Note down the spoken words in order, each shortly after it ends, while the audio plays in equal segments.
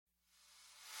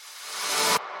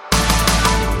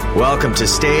Welcome to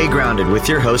Stay Grounded with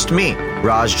your host, me,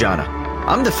 Raj Jana.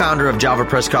 I'm the founder of Java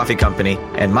Press Coffee Company,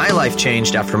 and my life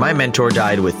changed after my mentor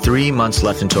died with 3 months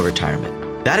left until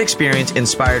retirement. That experience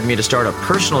inspired me to start a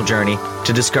personal journey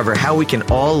to discover how we can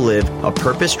all live a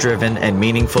purpose-driven and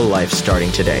meaningful life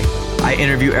starting today. I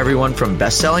interview everyone from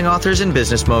best-selling authors and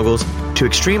business moguls to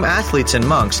extreme athletes and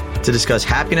monks to discuss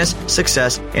happiness,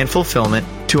 success, and fulfillment,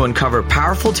 to uncover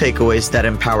powerful takeaways that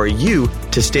empower you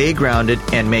to stay grounded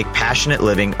and make passionate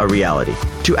living a reality.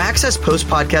 To access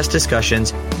post-podcast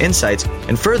discussions, insights,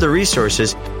 and further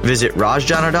resources, visit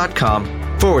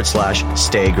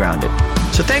rajjana.com/stay grounded.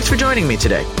 So thanks for joining me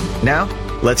today. Now,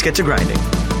 let's get to grinding.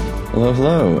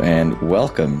 Hello, and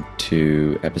welcome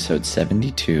to episode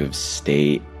 72 of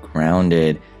Stay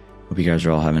Grounded. Hope you guys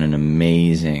are all having an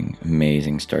amazing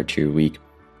start to your week.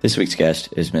 This week's guest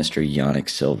is Mr. Yanik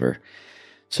Silver.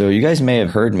 So you guys may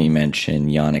have heard me mention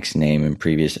Yanik's name in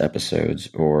previous episodes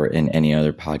or in any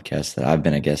other podcast that I've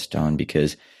been a guest on,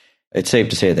 because it's safe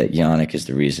to say that Yanik is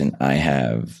the reason I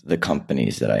have the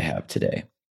companies that I have today.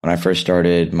 When I first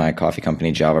started my coffee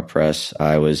company, Java Press,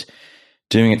 I was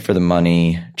doing it for the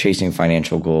money, chasing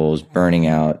financial goals, burning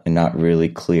out, and not really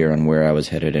clear on where I was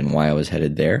headed and why I was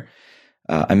headed there.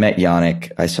 I met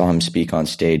Yanik. I saw him speak on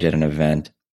stage at an event.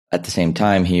 At the same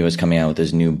time, he was coming out with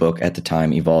his new book at the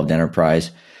time, Evolved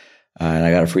Enterprise. And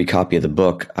I got a free copy of the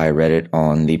book. I read it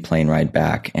on the plane ride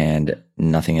back, and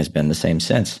nothing has been the same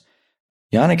since.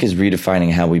 Yanik is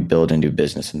redefining how we build and do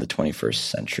business in the 21st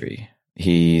century.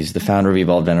 He's the founder of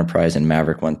Evolved Enterprise and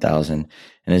Maverick 1000,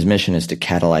 and his mission is to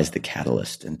catalyze the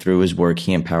catalyst. And through his work,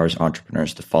 he empowers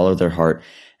entrepreneurs to follow their heart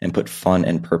and put fun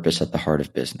and purpose at the heart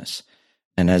of business.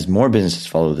 And as more businesses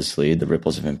follow this lead, the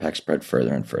ripples of impact spread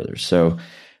further and further. So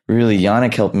really,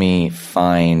 Yanik helped me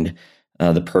find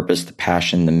the purpose, the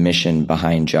passion, the mission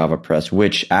behind Java Press,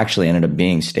 which actually ended up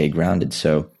being Stay Grounded.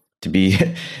 So to be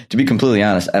completely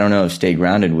honest, I don't know if Stay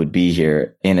Grounded would be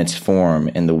here in its form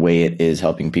and the way it is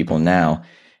helping people now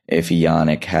if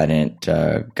Yanik hadn't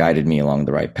guided me along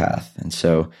the right path. And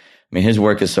so, I mean, his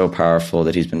work is so powerful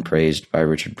that he's been praised by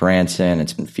Richard Branson.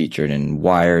 It's been featured in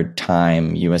Wired,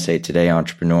 Time, USA Today,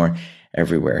 Entrepreneur,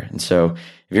 everywhere. And so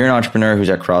if you're an entrepreneur who's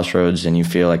at crossroads and you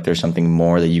feel like there's something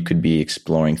more that you could be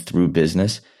exploring through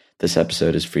business, this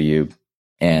episode is for you.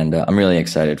 And I'm really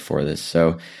excited for this.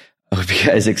 So I hope you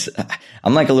guys,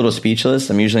 I'm like a little speechless.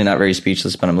 I'm usually not very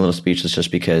speechless, but I'm a little speechless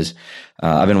just because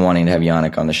I've been wanting to have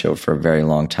Yanik on the show for a very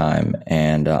long time.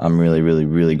 And I'm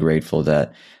really grateful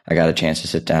that I got a chance to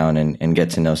sit down and get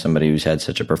to know somebody who's had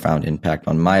such a profound impact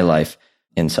on my life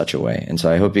in such a way. And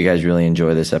so I hope you guys really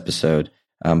enjoy this episode.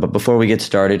 But before we get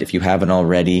started, if you haven't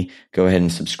already, go ahead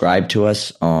and subscribe to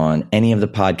us on any of the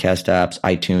podcast apps,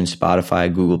 iTunes, Spotify,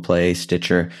 Google Play,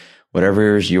 Stitcher,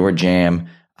 whatever is your jam.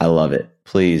 I love it.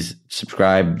 Please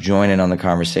subscribe, join in on the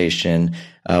conversation.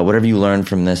 Whatever you learned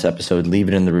from this episode, leave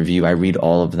it in the review. I read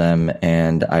all of them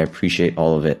and I appreciate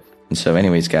all of it. And so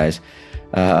anyways, guys,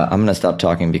 I'm going to stop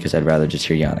talking because I'd rather just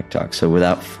hear Yanik talk. So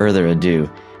without further ado,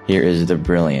 here is the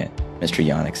brilliant Mr.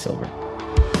 Yanik Silver.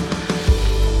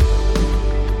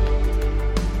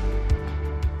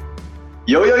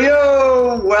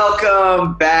 Yo!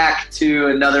 Welcome back to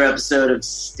another episode of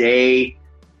Stay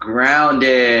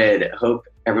Grounded. Hope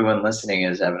everyone listening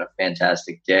is having a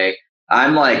fantastic day.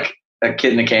 I'm like a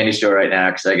kid in a candy store right now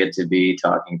because I get to be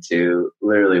talking to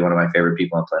literally one of my favorite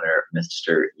people on planet Earth,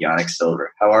 Mr. Yanik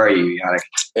Silver. How are you, Yanik?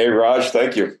 Hey, Raj.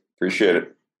 Thank you. Appreciate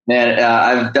it. Man,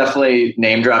 I've definitely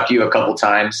name dropped you a couple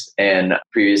times in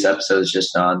previous episodes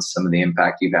just on some of the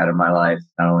impact you've had in my life,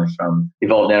 not only from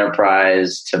Evolved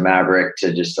Enterprise to Maverick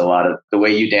to just a lot of the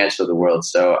way you dance with the world.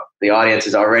 So the audience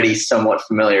is already somewhat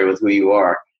familiar with who you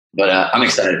are, but I'm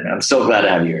excited, man. I'm so glad to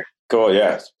have you here. Cool,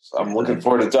 yeah. I'm looking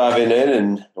forward to diving in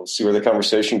and we'll see where the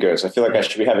conversation goes. I feel like I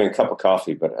should be having a cup of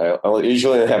coffee, but I'll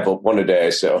usually have one a day.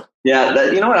 So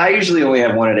yeah, you know what? I usually only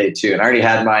have one a day too, and I already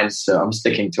had mine, so I'm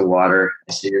sticking to water.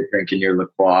 I see you're drinking your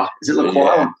LaCroix. Is it LaCroix?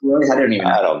 Yeah. I don't even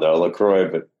know. I don't know,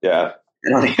 LaCroix, but yeah. I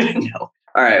don't even know.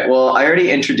 All right. Well, I already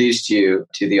introduced you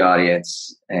to the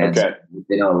audience and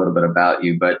they know a little bit about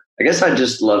you, but I guess I'd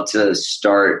just love to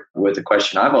start with a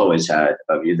question I've always had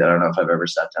of you that I don't know if I've ever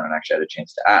sat down and actually had a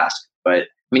chance to ask. But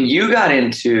I mean, you got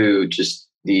into just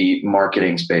the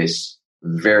marketing space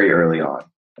very early on.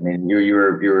 I mean, you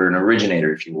were an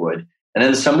originator, if you would. And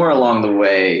then somewhere along the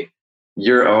way,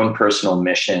 your own personal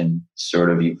mission sort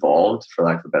of evolved, for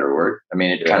lack of a better word. I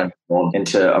mean, it kind of evolved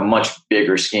into a much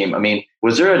bigger scheme. I mean,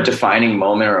 was there a defining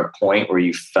moment or a point where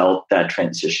you felt that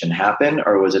transition happen,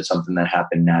 or was it something that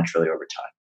happened naturally over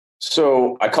time?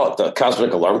 So I call it the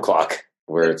cosmic alarm clock.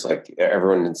 where it's like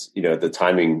everyone's, the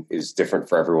timing is different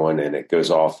for everyone, and it goes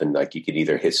off, and like you can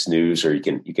either hit snooze or you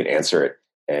can answer it,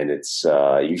 and it's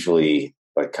usually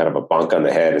like kind of a bonk on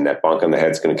the head, and that bonk on the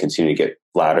head is going to continue to get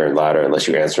louder and louder unless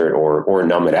you answer it or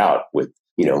numb it out with,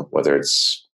 whether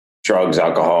it's drugs,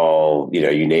 alcohol,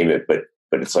 you name it. But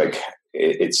it's like,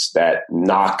 it's that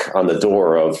knock on the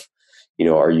door of,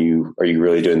 are you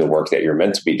really doing the work that you're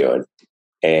meant to be doing?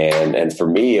 And for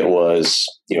me, it was,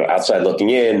 outside looking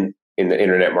in the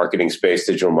internet marketing space,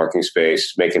 digital marketing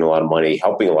space, making a lot of money,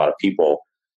 helping a lot of people,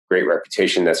 great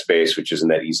reputation in that space, which isn't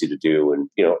that easy to do. And,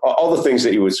 all the things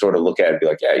that you would sort of look at and be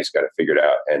like, yeah, he's got it figured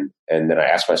out. And then I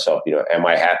asked myself, am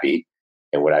I happy?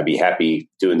 And would I be happy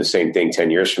doing the same thing 10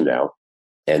 years from now?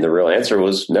 And the real answer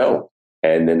was no.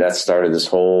 And then that started this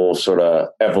whole sort of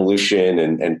evolution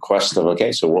and quest of,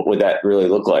 okay, so what would that really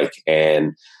look like?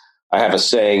 And I have a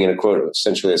saying in a quote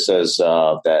essentially that says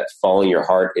that following your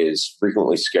heart is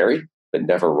frequently scary, but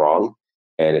never wrong.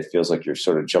 And it feels like you're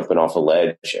sort of jumping off a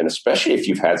ledge. And especially if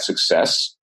you've had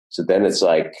success. So then it's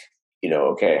like,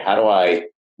 okay, how do I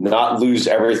not lose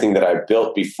everything that I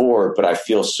built before, but I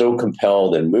feel so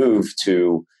compelled and moved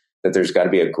to that there's got to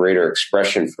be a greater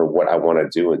expression for what I want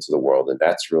to do into the world. And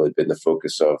that's really been the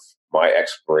focus of my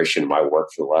exploration, my work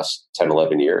for the last 10,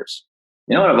 11 years.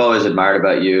 You know what I've always admired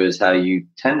about you is how you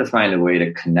tend to find a way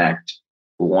to connect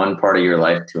one part of your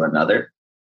life to another.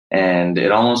 And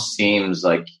it almost seems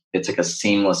like it's like a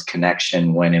seamless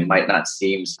connection when it might not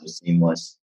seem so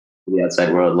seamless to the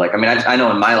outside world. Like, I know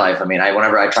in my life,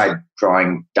 whenever I tried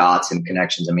drawing dots and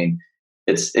connections,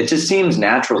 it just seems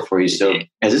natural for you. So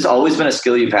has this always been a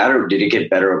skill you've had, or did it get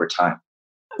better over time?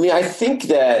 I think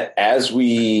that as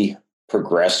we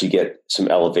progress, you get some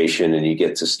elevation and you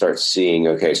get to start seeing,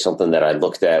 okay, something that I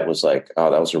looked at was like, oh,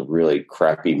 that was a really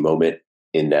crappy moment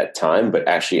in that time, but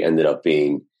actually ended up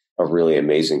being a really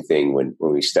amazing thing when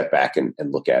we step back and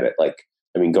look at it. Like,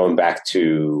 going back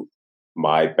to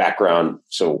my background,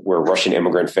 so we're a Russian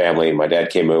immigrant family. My dad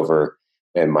came over,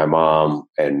 and my mom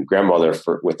and grandmother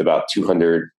with about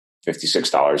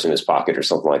 $256 in his pocket or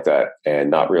something like that,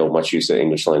 and not real much use of the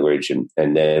English language. And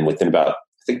then within about,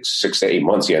 I think 6 to 8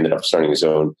 months, he ended up starting his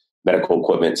own medical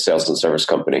equipment sales and service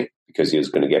company because he was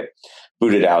going to get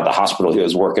booted out of the hospital he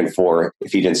was working for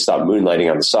if he didn't stop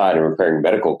moonlighting on the side and repairing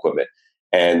medical equipment.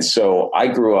 And so I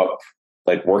grew up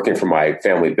like working for my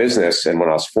family business. And when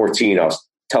I was 14, I was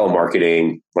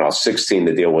telemarketing. When I was 16,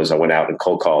 the deal was I went out and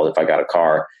cold called if I got a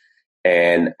car.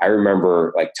 And I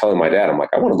remember like telling my dad, I'm like,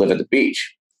 I want to live at the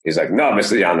beach. He's like, no,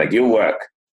 Mr. Young, like you work.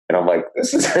 And I'm like,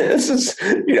 this is,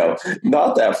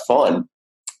 not that fun.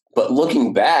 But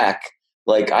looking back,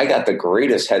 like I got the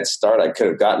greatest head start I could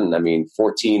have gotten.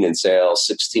 14 in sales,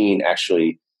 16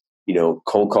 actually,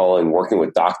 cold calling, working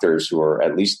with doctors who are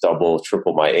at least double,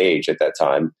 triple my age at that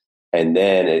time. And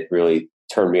then it really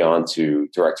turned me on to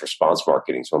direct response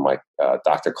marketing. So my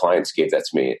doctor clients gave that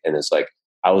to me. And it's like,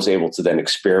 I was able to then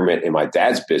experiment in my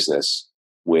dad's business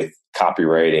with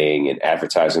copywriting and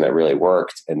advertising that really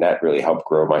worked. And that really helped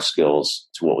grow my skills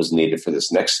to what was needed for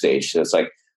this next stage. So it's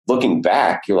like, looking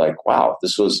back, you're like, wow,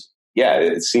 this was,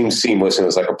 it seems seamless. And it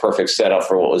was like a perfect setup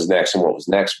for what was next and what was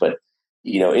next. But,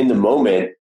 in the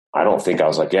moment, I don't think I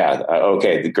was like,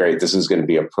 okay, great. This is going to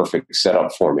be a perfect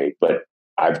setup for me. But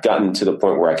I've gotten to the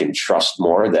point where I can trust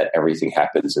more that everything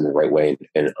happens in the right way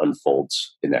and it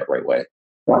unfolds in that right way.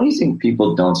 Why do you think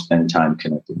people don't spend time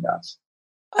connecting dots?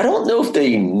 I don't know if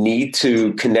they need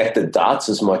to connect the dots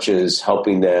as much as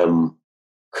helping them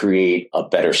create a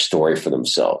better story for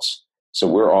themselves. So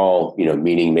we're all,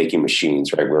 meaning-making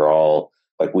machines, right?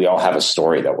 We all have a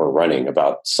story that we're running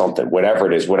about something,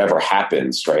 whatever it is, whatever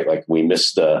happens, right? Like we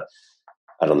missed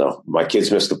my kids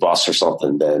missed the bus or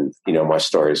something, then, my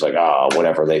story is like,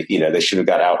 whatever, they should have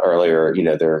got out earlier,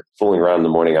 they're fooling around in the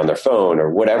morning on their phone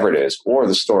or whatever it is. Or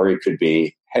the story could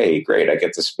be, hey, great, I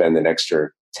get to spend an extra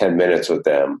 10 minutes with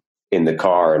them in the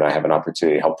car and I have an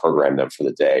opportunity to help program them for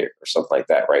the day or something like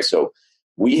that, right? So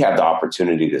we have the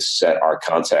opportunity to set our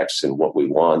context and what we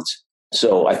want.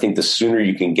 So I think the sooner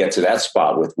you can get to that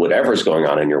spot with whatever's going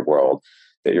on in your world,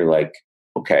 that you're like,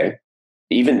 okay,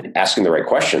 even asking the right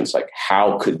questions, like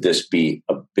how could this be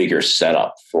a bigger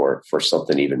setup for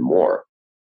something even more?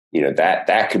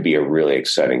 That could be a really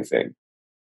exciting thing.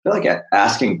 I feel like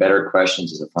asking better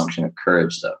questions is a function of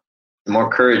courage, though. The more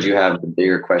courage you have, the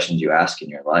bigger questions you ask in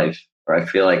your life. Or I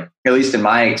feel like, at least in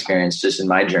my experience, just in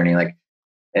my journey,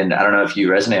 and I don't know if you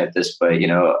resonate with this, but,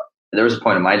 there was a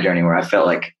point in my journey where I felt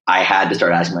like I had to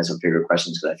start asking myself bigger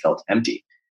questions because I felt empty.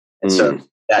 And so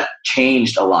that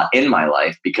changed a lot in my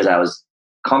life because I was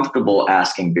comfortable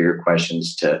asking bigger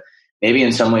questions to maybe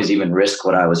in some ways even risk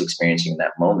what I was experiencing in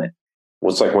that moment.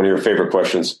 What's like one of your favorite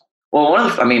questions? Well,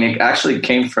 it actually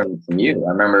came from you. I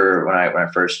remember when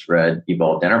I first read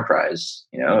Evolved Enterprise,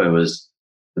 it was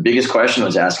the biggest question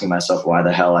was asking myself why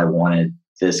the hell I wanted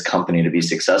this company to be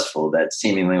successful that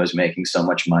seemingly was making so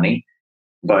much money.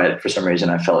 But for some reason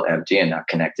I felt empty and not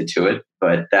connected to it.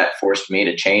 But that forced me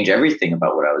to change everything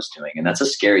about what I was doing. And that's a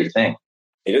scary thing.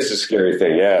 It is a scary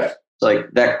thing. Yeah. It's like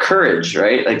that courage,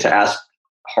 right? Like to ask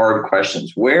hard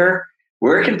questions. Where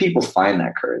can people find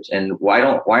that courage? And why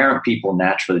aren't people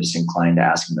naturally just inclined to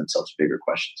asking themselves bigger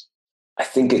questions? I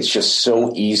think it's just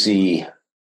so easy.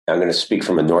 I'm going to speak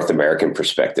from a North American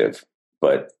perspective,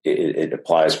 but it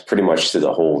applies pretty much to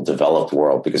the whole developed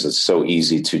world because it's so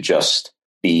easy to just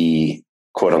be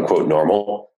quote unquote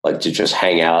normal, like to just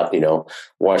hang out,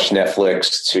 watch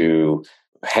Netflix, to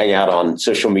hang out on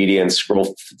social media and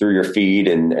scroll through your feed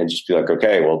and just be like,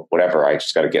 okay, well, whatever, I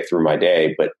just got to get through my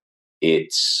day. But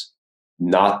it's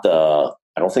not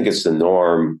I don't think it's the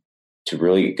norm to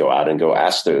really go out and go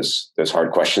ask those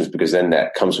hard questions, because then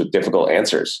that comes with difficult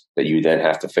answers that you then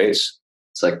have to face.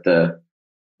 It's like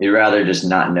you'd rather just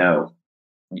not know.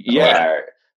 Yeah.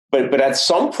 But at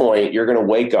some point you're going to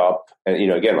wake up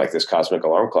and, again, like this cosmic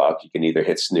alarm clock, you can either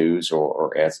hit snooze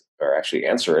or actually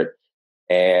answer it.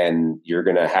 And you're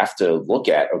going to have to look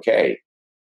at, okay,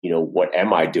 what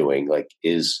am I doing? Like,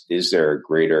 is there a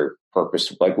greater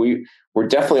purpose? Like we're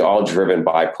definitely all driven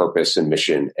by purpose and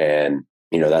mission. And,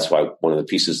 that's why one of the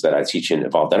pieces that I teach in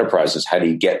Evolved Enterprise is how do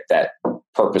you get that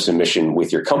purpose and mission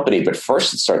with your company? But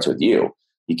first it starts with you.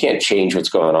 You can't change what's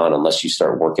going on unless you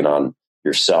start working on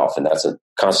yourself. And that's a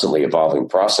constantly evolving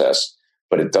process.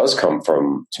 But it does come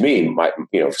from, to me,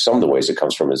 some of the ways it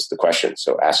comes from is the question.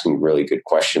 So asking really good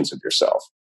questions of yourself.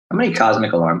 How many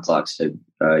cosmic alarm clocks did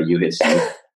you hit snooze?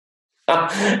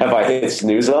 Have I hit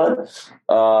snooze on?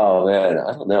 Oh man,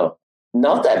 I don't know.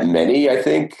 Not that many, I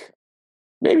think.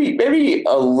 Maybe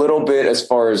a little bit as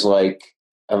far as like,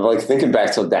 I'm like thinking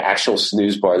back to the actual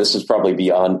snooze bar. This is probably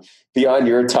beyond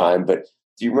your time, but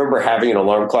do you remember having an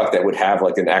alarm clock that would have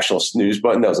like an actual snooze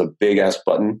button? That was a big ass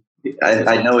button.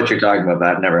 I know what you're talking about, but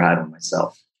I've never had one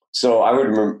myself. So I would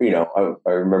remember, I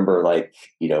remember like,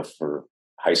 for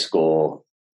high school,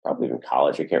 probably even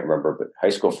college, I can't remember, but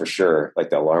high school for sure, like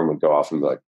the alarm would go off and be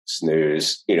like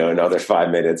snooze, another 5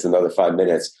 minutes, another 5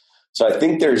 minutes. So I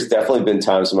think there's definitely been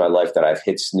times in my life that I've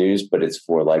hit snooze, but it's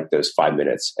for like those 5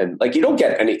 minutes. And like, you don't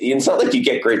get it's not like you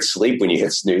get great sleep when you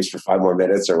hit snooze for 5 more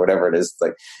minutes or whatever it is.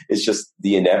 Like, it's just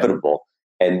the inevitable.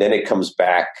 And then it comes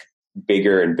back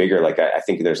bigger and bigger. Like, I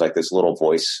think there's like this little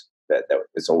voice that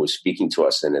is always speaking to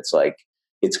us. And it's like,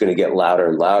 it's going to get louder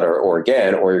and louder, or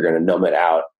you're going to numb it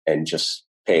out and just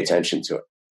pay attention to it.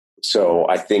 So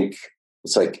I think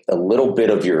it's like a little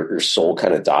bit of your soul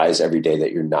kind of dies every day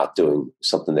that you're not doing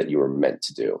something that you were meant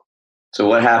to do. So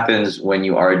what happens when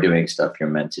you are doing stuff you're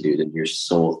meant to do? Does your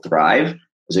soul thrive?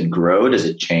 Does it grow? Does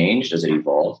it change? Does it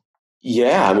evolve?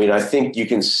 Yeah. I mean, I think you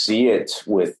can see it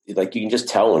with, like, you can just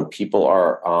tell when people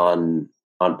are on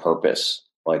purpose.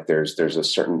 Like there's a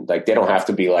certain, like, they don't have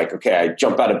to be like, okay, I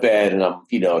jump out of bed and I'm,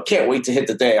 I can't wait to hit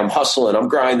the day. I'm hustling, I'm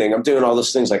grinding, I'm doing all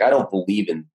those things. Like, I don't believe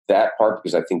in that part,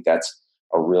 because I think that's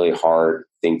a really hard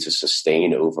thing to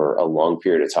sustain over a long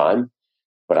period of time.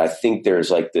 But I think there's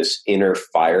like this inner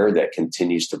fire that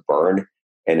continues to burn,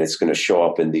 and it's going to show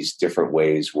up in these different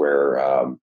ways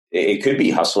where it could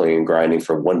be hustling and grinding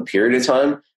for one period of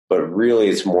time, but really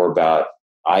it's more about,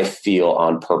 I feel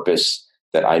on purpose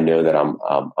that I know that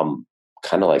I'm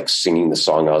kind of like singing the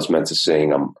song I was meant to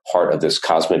sing. I'm part of this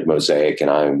cosmic mosaic, and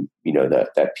I'm,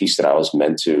 that piece that I was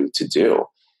meant to do.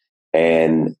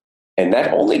 And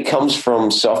that only comes from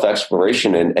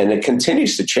self-exploration, and it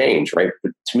continues to change, right?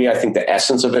 But to me, I think the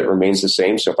essence of it remains the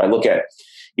same. So if I look at,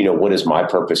 what is my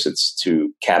purpose? It's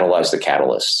to catalyze the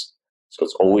catalysts. So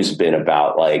it's always been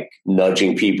about like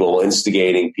nudging people,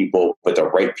 instigating people, but the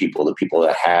right people, the people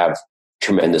that have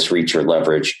tremendous reach or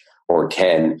leverage or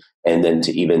can, and then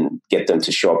to even get them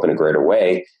to show up in a greater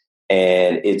way.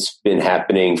 And it's been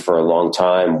happening for a long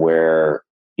time where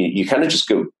you kind of just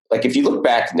go, like, if you look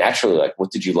back naturally, like,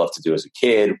 what did you love to do as a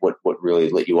kid? What really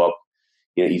lit you up?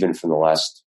 Even from the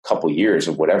last couple of years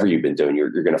of whatever you've been doing, you're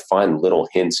going to find little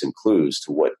hints and clues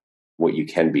to what you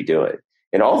can be doing.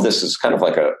 And all of this is kind of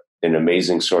like an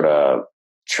amazing sort of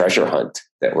treasure hunt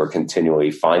that we're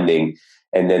continually finding.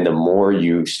 And then the more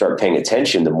you start paying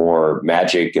attention, the more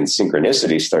magic and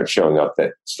synchronicity start showing up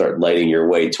that start lighting your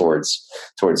way towards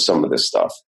some of this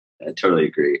stuff. I totally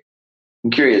agree. I'm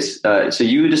curious. So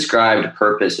you described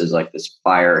purpose as like this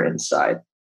fire inside,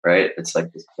 right? It's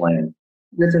like this flame.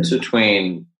 The difference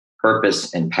between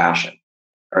purpose and passion,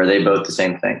 are they both the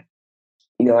same thing?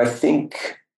 I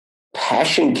think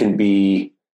passion can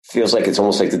be feels like it's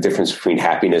almost like the difference between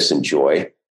happiness and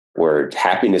joy, where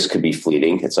happiness could be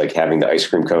fleeting. It's like having the ice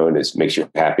cream cone makes you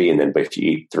happy. And then if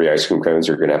you eat 3 ice cream cones,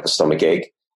 you're going to have a stomach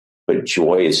ache. But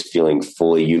joy is feeling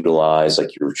fully utilized, like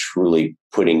you're truly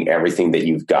putting everything that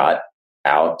you've got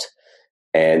out.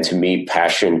 And to me,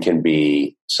 passion can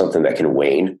be something that can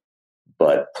wane,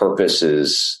 but purpose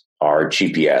is our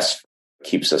GPS,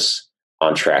 keeps us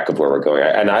on track of where we're going.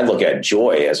 And I look at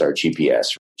joy as our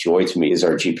GPS. Joy to me is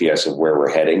our GPS of where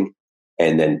we're heading.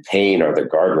 And then pain are the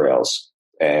guardrails.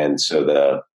 And so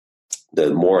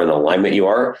the more in alignment you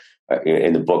are,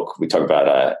 in the book, we talk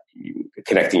about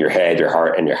connecting your head, your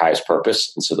heart, and your highest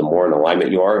purpose. And so the more in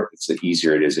alignment you are, it's the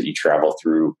easier it is that you travel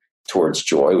towards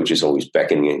joy, which is always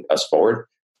beckoning us forward.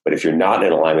 But if you're not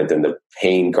in alignment, then the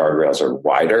pain guardrails are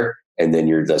wider. And then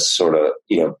you're just sort of,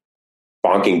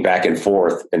 bonking back and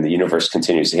forth, and the universe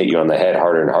continues to hit you on the head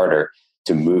harder and harder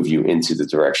to move you into the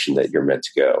direction that you're meant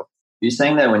to go. You're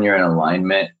saying that when you're in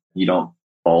alignment, you don't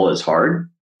fall as hard?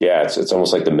 Yeah, it's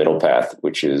almost like the middle path,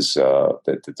 which is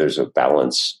that there's a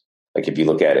balance. Like if you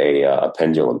look at a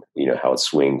pendulum, how it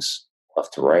swings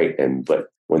left to right. But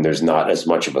when there's not as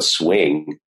much of a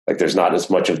swing, like there's not as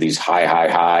much of these high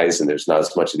highs and there's not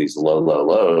as much of these low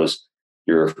lows,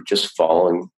 you're just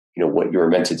following, what you were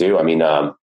meant to do. I mean,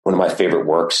 one of my favorite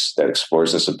works that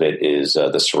explores this a bit is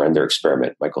The Surrender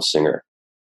Experiment, Michael Singer.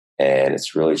 And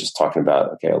it's really just talking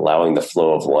about, allowing the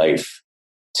flow of life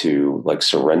to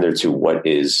surrender to what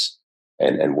is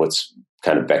and what's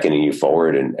kind of beckoning you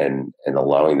forward and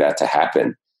allowing that to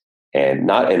happen. And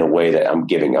not in a way that I'm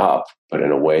giving up, but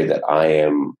in a way that I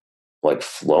am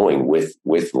flowing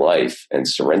with life and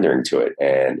surrendering to it.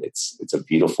 And it's a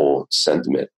beautiful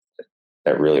sentiment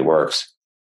that really works.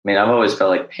 I mean, I've always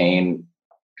felt like pain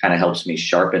kind of helps me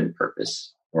sharpen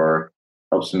purpose, or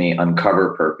helps me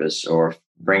uncover purpose, or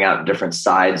bring out different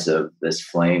sides of this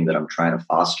flame that I'm trying to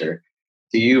foster.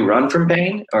 Do you run from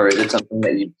pain, or is it something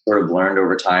that you sort of learned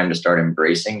over time to start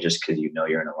embracing just because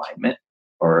you're in alignment?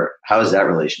 Or how has that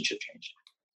relationship changed?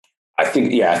 I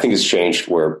think it's changed,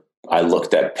 where I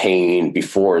looked at pain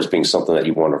before as being something that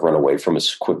you want to run away from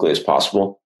as quickly as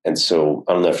possible. And so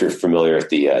I don't know if you're familiar with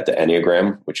the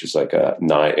Enneagram, which is like a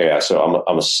 9. Yeah, so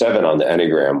I'm a 7 on the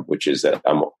Enneagram, which is that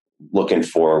I'm looking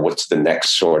for what's the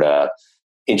next sort of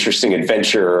interesting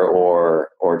adventure, or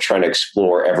trying to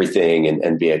explore everything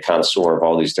and be a connoisseur of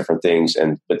all these different things.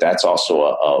 But that's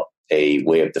also a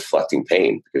way of deflecting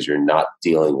pain, because you're not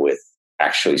dealing with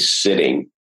actually sitting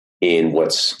in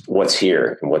what's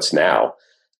here and what's now.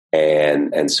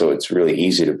 And so it's really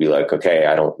easy to be like, okay,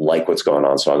 I don't like what's going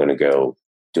on, so I'm going to go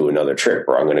do another trip,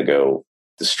 or I'm going to go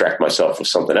distract myself with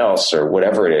something else, or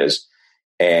whatever it is.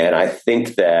 And I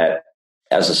think that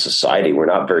as a society, we're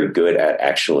not very good at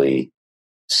actually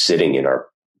sitting in our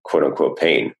quote unquote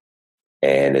pain.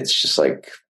 And it's just like,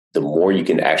 the more you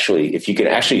can actually, if you can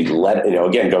actually let,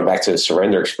 again, going back to the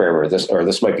Surrender Experiment,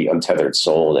 this might be Untethered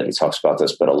Soul that he talks about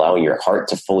this, but allowing your heart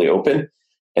to fully open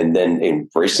and then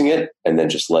embracing it and then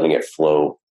just letting it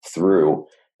flow through.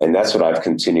 And that's what I've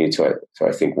continued to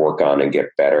I think, work on and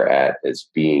get better at, is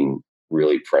being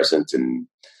really present. And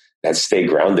that stay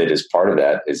grounded is part of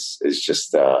that, is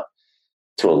just to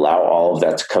allow all of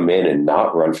that to come in and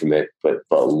not run from it, but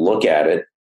look at it,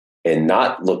 and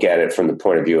not look at it from the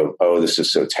point of view of, oh, this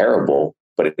is so terrible.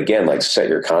 But again, set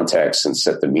your context and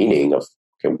set the meaning of,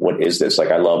 okay, what is this?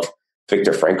 I love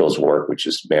Viktor Frankl's work, which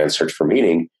is Man's Search for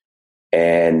Meaning.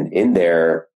 And in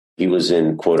there, he was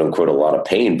in quote unquote a lot of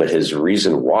pain, but his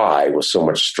reason why was so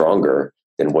much stronger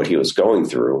than what he was going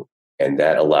through. And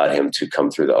that allowed him to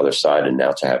come through the other side and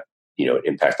now to have, an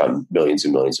impact on millions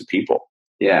and millions of people.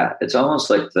 Yeah. It's almost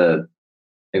like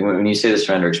when you say the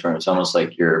Surrender Experiment, it's almost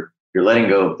like you're letting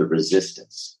go of the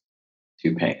resistance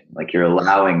to pain. You're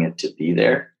allowing it to be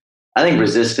there. I think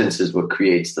resistance is what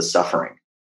creates the suffering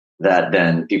that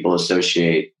then people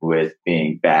associate with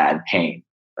being bad pain.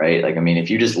 Right? If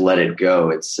you just let it go,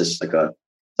 it's just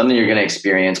something you're going to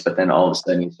experience, but then all of a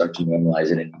sudden you start to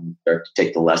normalize it and you start to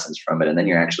take the lessons from it. And then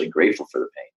you're actually grateful for the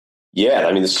pain.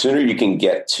 Yeah. The sooner you can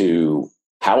get to,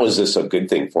 how is this a good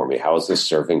thing for me? How is this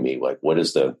serving me? What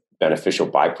is the beneficial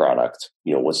byproduct?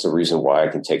 What's the reason why I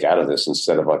can take out of this,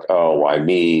 instead of oh, why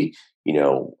me?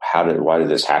 Why did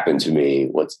this happen to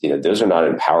me? Those are not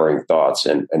empowering thoughts.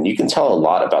 And you can tell a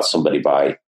lot about somebody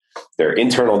by their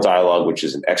internal dialogue, which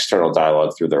is an external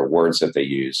dialogue through their words that they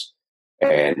use.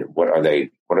 And what are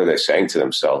they saying to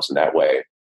themselves in that way?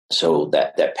 So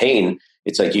that pain,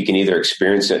 it's like you can either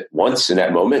experience it once in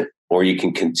that moment, or you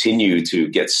can continue to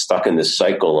get stuck in this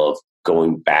cycle of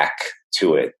going back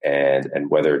to it. And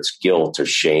whether it's guilt or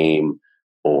shame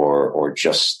or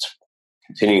just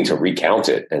continuing to recount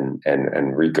it and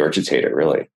regurgitate it,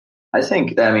 really. I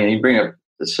think, you bring up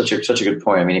such a good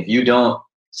point. I mean, if you don't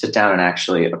sit down and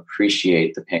actually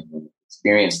appreciate the pain,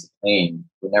 experience the pain,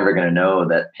 you're never going to know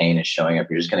that pain is showing up.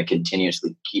 You're just going to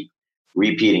continuously keep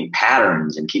repeating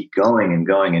patterns and keep going and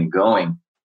going and going.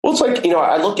 Well, it's like,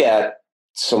 I look at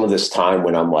some of this time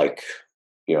when I'm like,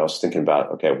 I was thinking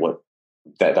about, okay, what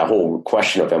that whole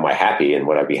question of am I happy and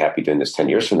would I be happy doing this 10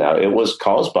 years from now? It was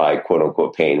caused by quote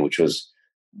unquote pain, which was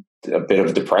a bit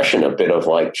of depression, a bit of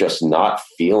like just not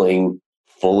feeling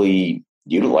fully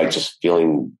utilized, just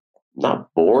feeling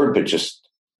not bored, but just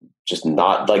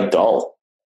not like dull.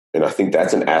 And I think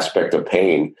that's an aspect of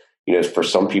pain. For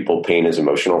some people, pain is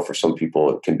emotional. For some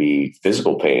people, it can be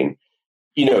physical pain.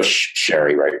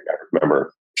 Sherry, right? I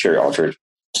remember Sherry Aldridge.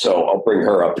 So I'll bring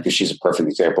her up because she's a perfect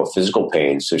example of physical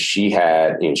pain. So she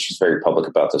had, she's very public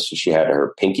about this. So she had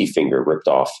her pinky finger ripped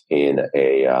off in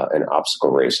an obstacle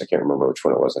race. I can't remember which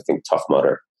one it was. I think Tough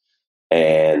Mudder.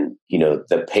 And,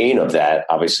 the pain of that,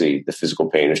 obviously the physical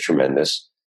pain is tremendous,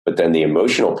 but then the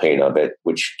emotional pain of it,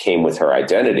 which came with her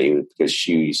identity because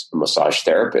she's a massage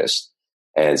therapist.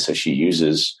 And so she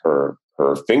uses her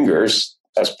fingers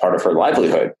as part of her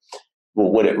livelihood.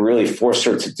 Well, what it really forced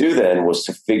her to do then was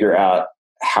to figure out,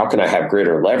 how can I have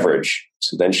greater leverage?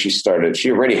 So then she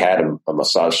already had a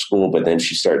massage school, but then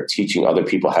she started teaching other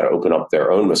people how to open up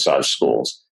their own massage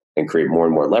schools and create more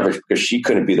and more leverage because she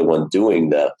couldn't be the one doing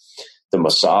the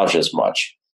massage as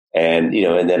much. And,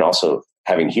 and then also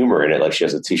having humor in it. Like she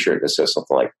has a t-shirt that says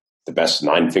something like the best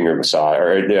 9-finger massage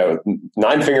or,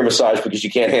 9-finger massage because you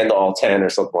can't handle all 10 or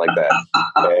something like that.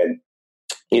 And,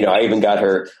 I even got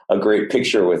her a great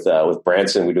picture with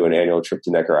Branson. We do an annual trip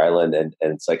to Necker Island, and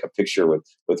it's like a picture with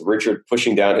Richard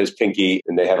pushing down his pinky,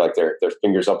 and they have like their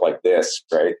fingers up like this,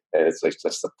 right? And it's like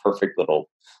just a perfect little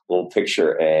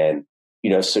picture. And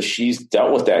so she's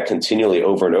dealt with that continually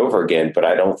over and over again. But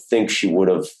I don't think she would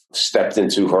have stepped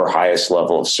into her highest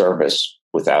level of service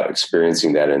without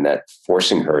experiencing that, and that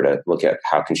forcing her to look at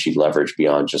how can she leverage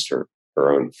beyond just her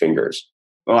own fingers.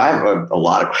 Well, I have a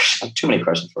lot of questions, too many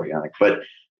questions for you, Yannick, but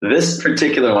this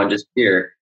particular one just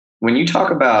here, when you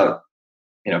talk about,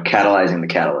 catalyzing the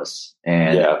catalyst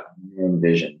and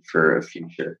vision for a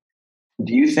future,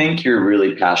 do you think you're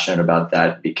really passionate about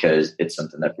that because it's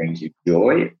something that brings you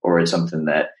joy, or it's something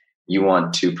that you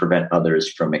want to prevent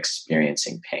others from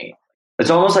experiencing pain? It's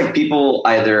almost like people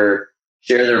either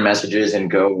share their messages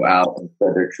and go out and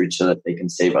spread their truth so that they can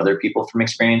save other people from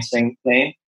experiencing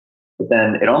pain. But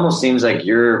then it almost seems like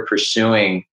you're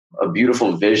pursuing a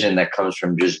beautiful vision that comes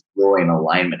from just joy and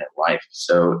alignment in life.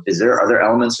 So is there other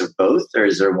elements of both, or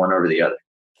is there one over the other?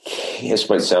 This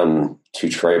might sound too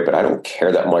trite, but I don't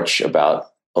care that much about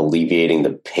alleviating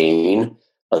the pain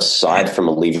aside from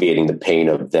alleviating the pain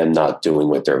of them not doing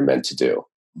what they're meant to do.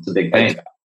 It's a big pain.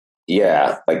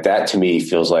 Like that to me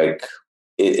feels like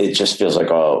it just feels like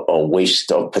a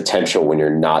waste of potential when you're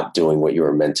not doing what you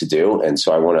were meant to do. And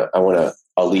so I want to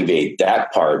alleviate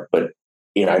that part, but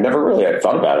I never really had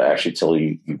thought about it actually till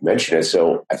you mentioned it.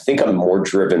 So I think I'm more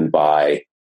driven by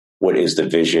what is the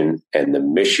vision and the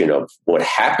mission of what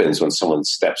happens when someone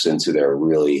steps into their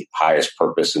really highest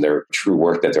purpose and their true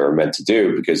work that they were meant to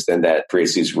do, because then that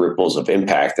creates these ripples of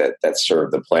impact that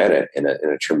serve the planet in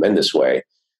a tremendous way.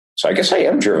 So I guess I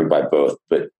am driven by both,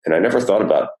 and I never thought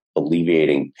about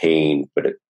alleviating pain, but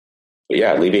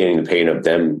alleviating the pain of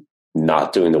them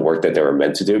not doing the work that they were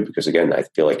meant to do. Because again, I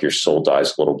feel like your soul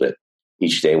dies a little bit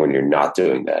each day when you're not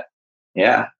doing that.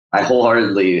 Yeah, I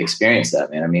wholeheartedly experienced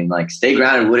that, man. I mean, like Stay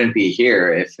Grounded wouldn't be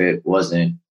here if it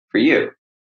wasn't for you.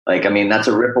 Like, I mean, that's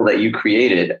a ripple that you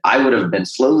created. I would have been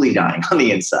slowly dying on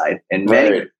the inside. And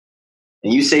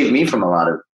you saved me from a lot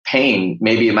of pain.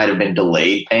 Maybe it might have been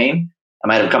delayed pain. I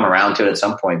might have come around to it at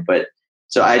some point. But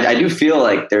so I do feel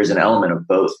like there's an element of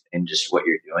both in just what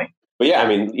you're doing. But yeah, I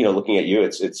mean, looking at you,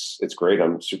 it's great.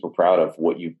 I'm super proud of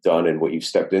what you've done and what you've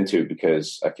stepped into,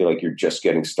 because I feel like you're just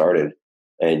getting started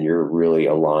and you're really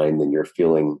aligned and you're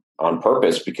feeling on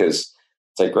purpose, because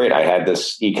it's like, great, I had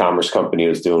this e-commerce company that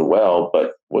was doing well,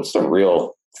 but what's the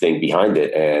real thing behind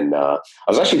it? And I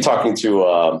was actually talking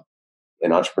to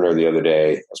an entrepreneur the other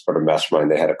day as part of Mastermind.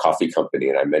 They had a coffee company,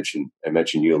 and I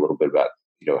mentioned you a little bit about,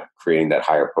 creating that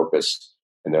higher purpose.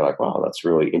 And they're like, wow, that's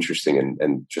really interesting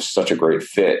and just such a great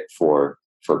fit for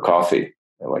coffee.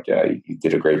 I'm like, yeah, you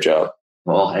did a great job.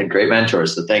 Well, I had great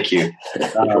mentors, so thank you.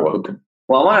 You're welcome.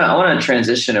 Well, I want to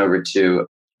transition over to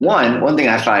one thing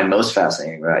I find most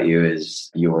fascinating about you is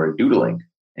your doodling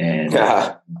and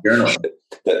journaling.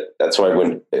 That's why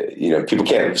when people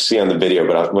can't see on the video,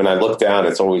 but when I look down,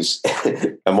 it's always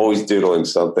I'm always doodling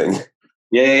something.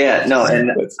 Yeah. No,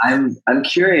 and I'm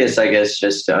curious, I guess,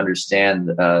 just to understand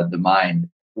the mind.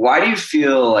 Why do you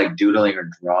feel like doodling or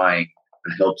drawing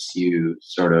helps you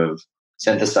sort of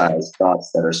synthesize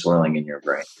thoughts that are swirling in your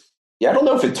brain? Yeah, I don't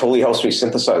know if it totally helps me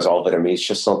synthesize all of it. I mean, it's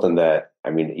just something that, I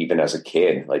mean, even as a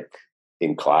kid, like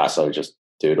in class, I would just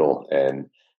doodle, and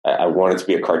I wanted to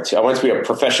be a cartoon. I wanted to be a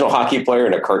professional hockey player,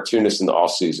 and a cartoonist in the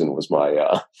off season was my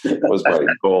was my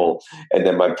goal. And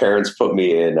then my parents put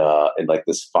me in like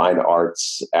this fine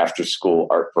arts after school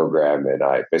art program, and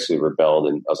I basically rebelled,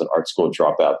 and I was an art school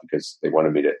dropout because they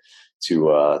wanted me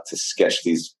to sketch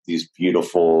these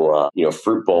beautiful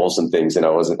fruit bowls and things, and I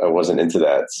wasn't into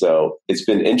that. So it's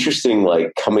been interesting,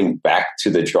 like coming back to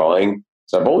the drawing.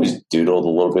 So I've always doodled a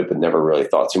little bit, but never really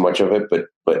thought too much of it.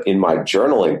 But in my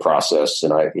journaling process,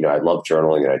 and I love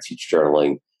journaling and I teach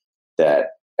journaling, that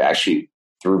actually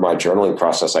through my journaling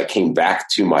process, I came back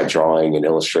to my drawing and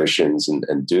illustrations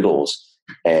and doodles,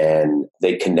 and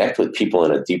they connect with people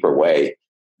in a deeper way,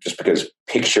 just because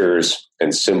pictures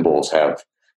and symbols have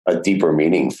a deeper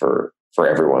meaning for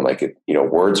everyone. Like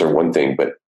words are one thing,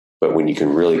 but when you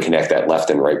can really connect that left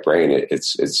and right brain,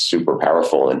 it's super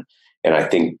powerful. And I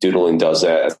think doodling does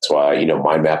that. That's why,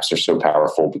 mind maps are so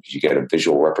powerful, because you get a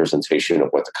visual representation of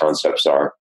what the concepts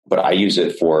are. But I use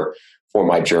it for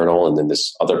my journal. And then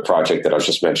this other project that I was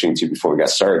just mentioning to you before we got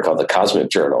started called the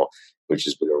Cosmic Journal, which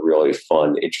has been a really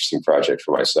fun, interesting project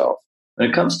for myself. When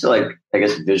it comes to, like, I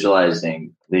guess,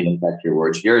 visualizing the impact of your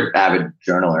words, you're an avid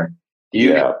journaler. Do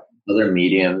you have other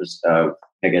mediums of,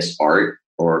 I guess, art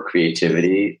or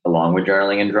creativity along with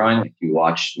journaling and drawing? Like, do you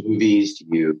watch movies? Do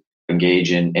you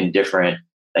engage in different,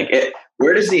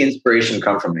 where does the inspiration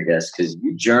come from, I guess? Because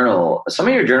you journal, some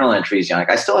of your journal entries,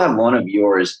 I still have one of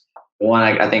yours, the one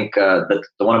I think the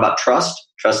one about trust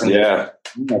and I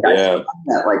have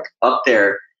that up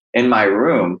there in my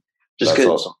room, just because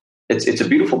awesome. It's a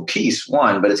beautiful piece,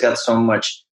 one, but it's got so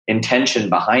much intention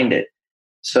behind it.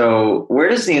 So where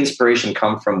does the inspiration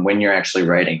come from when you're actually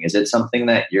writing? Is it something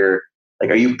that you're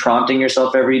are you prompting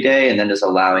yourself every day and then just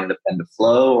allowing the pen to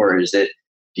flow, or is it,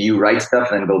 do you write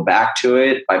stuff and then go back to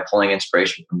it by pulling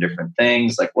inspiration from different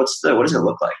things? What does it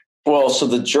look like? Well, so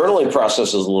the journaling process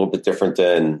is a little bit different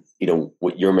than,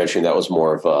 what you're mentioning. That was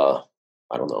more of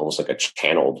almost like a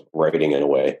channeled writing in a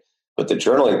way. But the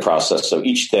journaling process, so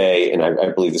each day, and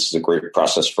I believe this is a great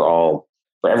process for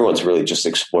everyone to really just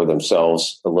explore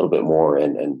themselves a little bit more,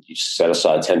 and you set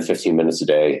aside 10, 15 minutes a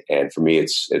day. And for me,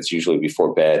 it's usually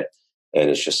before bed, and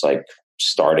it's just like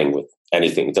starting with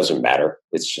anything. It doesn't matter.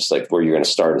 It's just like where you're going to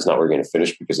start is not where you're going to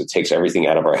finish, because it takes everything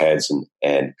out of our heads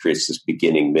and creates this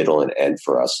beginning, middle, and end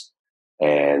for us.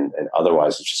 And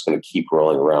otherwise, it's just going to keep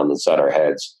rolling around inside our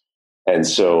heads. And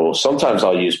so sometimes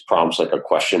I'll use prompts like a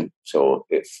question. So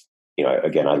if,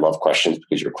 again, I love questions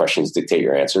because your questions dictate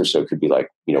your answers. So it could be like,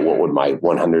 what would my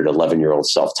 111-year-old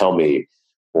self tell me?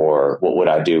 Or what would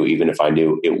I do even if I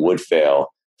knew it would fail,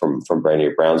 from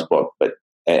Brené Brown's book?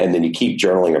 And then you keep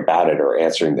journaling about it or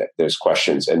answering those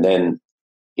questions. And then,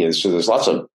 so there's lots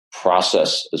of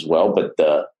process as well. But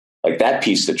that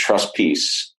piece, the trust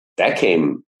piece, that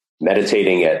came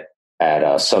meditating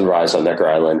at sunrise on Necker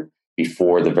Island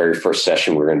before the very first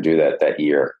session we were going to do that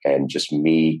year. And just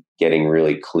me getting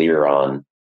really clear on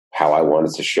how I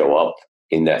wanted to show up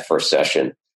in that first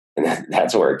session. And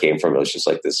that's where it came from. It was just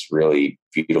like this really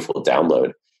beautiful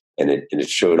download. And it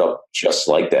showed up just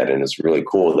like that. And it's really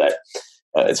cool that,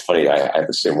 it's funny. I have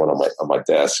the same one on my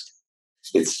desk.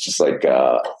 It's just like,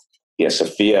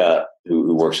 Sophia,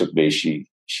 who works with me, she's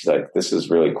like, this is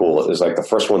really cool. It was like the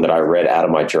first one that I read out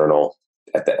of my journal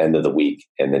at the end of the week.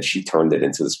 And then she turned it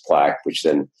into this plaque, which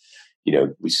then,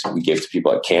 we gave to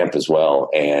people at camp as well.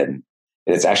 And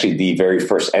it's actually the very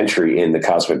first entry in the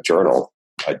Cosmic Journal.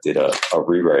 I did a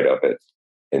rewrite of it.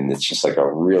 And it's just like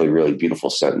a really, really beautiful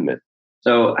sentiment.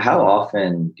 So how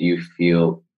often do you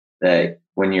feel that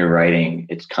when you're writing,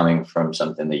 it's coming from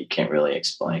something that you can't really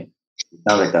explain? It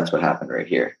sounds like that's what happened right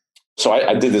here. So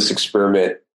I did this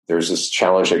experiment. There's this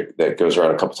challenge that goes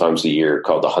around a couple times a year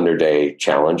called the 100-Day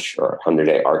Challenge, or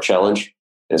 100-Day Art Challenge.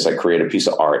 And it's like create a piece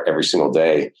of art every single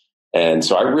day. And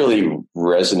so I really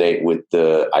resonate with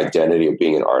the identity of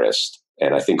being an artist.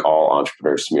 And I think all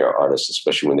entrepreneurs to me are artists,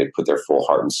 especially when they put their full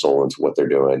heart and soul into what they're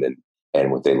doing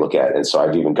and what they look at. And so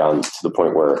I've even gone to the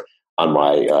point where on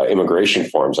my immigration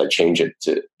forms, I change it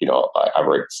to, I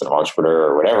write an entrepreneur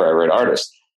or whatever, I write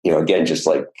artist. Again, just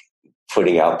like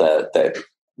putting out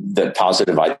the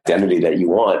positive identity that you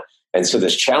want. And so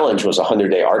this challenge was a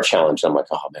 100-Day Art Challenge. I'm like,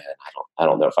 oh man, I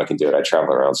don't know if I can do it. I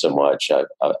travel around so much. I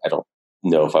don't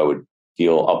know if I would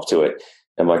feel up to it.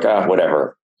 I'm like,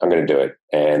 whatever, I'm going to do it.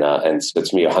 And so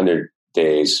to me, 100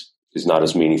 days is not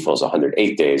as meaningful as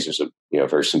 108 days. There's a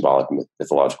very symbolic,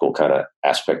 mythological kind of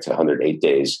aspect to 108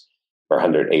 days or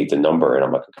 108, the number. And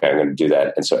I'm like, okay, I'm going to do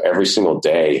that. And so every single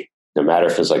day, no matter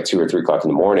if it's like 2 or 3 o'clock in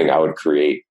the morning, I would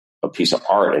create a piece of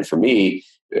art. And for me,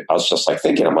 I was just like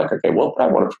thinking, I'm like, okay, what would I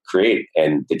want to create?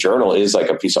 And the journal is like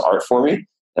a piece of art for me. And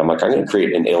I'm like, I'm going to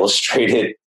create an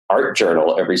illustrated art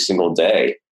journal every single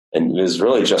day. And it was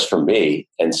really just for me.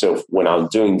 And so when I'm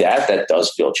doing that, that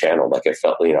does feel channeled. Like it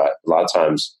felt, a lot of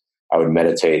times I would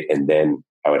meditate and then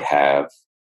I would have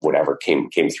whatever came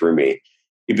through me.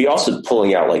 You'd be also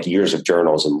pulling out like years of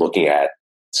journals and looking at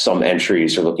some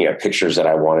entries or looking at pictures that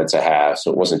I wanted to have.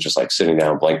 So it wasn't just like sitting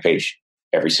down blank page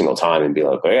every single time and be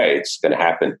like, oh yeah, it's going to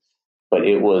happen. But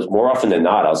it was more often than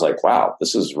not, I was like, wow,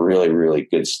 this is really, really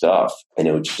good stuff. And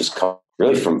it would just come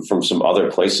really from some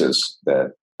other places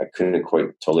that I couldn't quite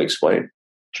totally explain.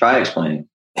 Try explaining.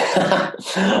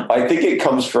 I think it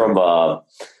comes from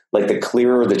like the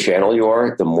clearer the channel you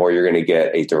are, the more you're going to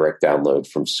get a direct download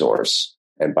from source.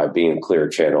 And by being a clear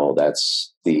channel,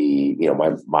 that's the,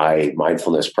 my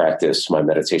mindfulness practice, my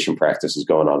meditation practice is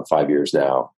going on 5 years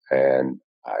now. And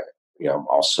I'm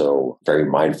also very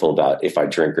mindful about if I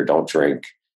drink or don't drink,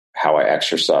 how I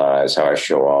exercise, how I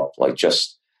show up, like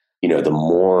just, the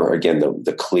more, again,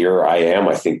 the clearer I am,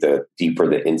 I think the deeper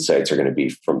the insights are going to be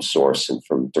from source and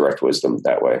from direct wisdom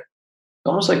that way. It's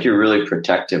almost like you're really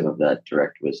protective of that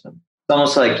direct wisdom. It's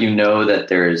almost like that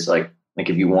there's like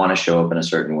if you want to show up in a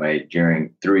certain way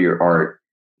through your art,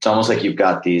 it's almost like you've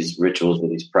got these rituals or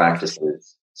these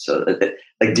practices. So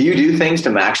like, do you do things to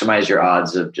maximize your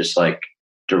odds of just like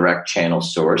direct channel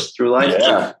source through life?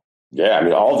 Yeah. I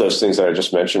mean, all of those things that I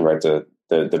just mentioned, right?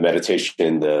 The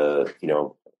meditation,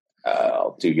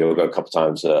 I'll do yoga a couple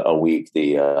times a week.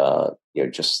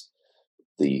 Just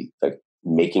the like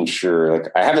making sure,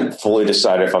 like I haven't fully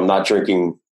decided if I'm not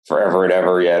drinking forever and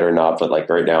ever yet or not, but like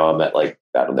right now I'm at like,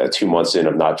 I don't know, 2 months in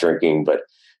of not drinking, but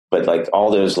like all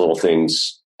those little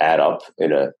things add up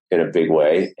in a big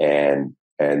way. And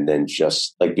then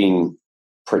just like being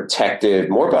protective,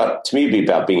 to me, it'd be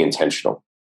about being intentional.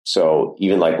 So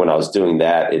even like when I was doing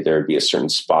that, there'd be a certain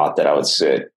spot that I would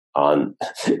sit on.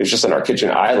 It was just on our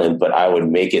kitchen island, but I would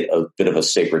make it a bit of a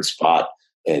sacred spot.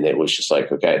 And it was just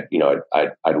like, okay,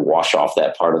 I'd wash off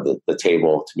that part of the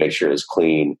table to make sure it was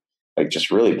clean, like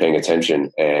just really paying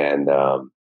attention. And,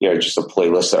 just a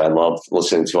playlist that I love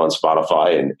listening to on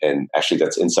Spotify. And actually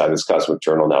that's inside this Cosmic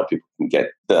Journal now. People can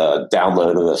get the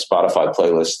download of the Spotify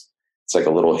playlist. It's like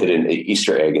a little hidden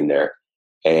Easter egg in there.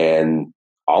 And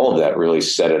all of that really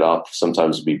set it up.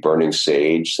 Sometimes it'd be burning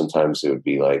sage. Sometimes it would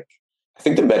be like, I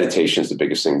think the meditation is the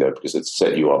biggest thing though, because it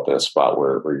set you up in a spot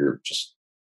where you're just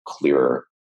clearer.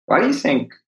 Why do you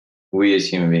think we as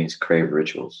human beings crave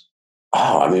rituals?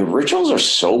 Oh, I mean, rituals are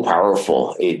so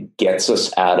powerful. It gets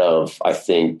us out of, I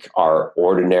think, our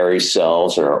ordinary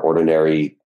selves and our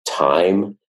ordinary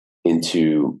time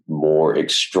into more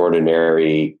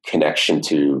extraordinary connection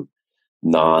to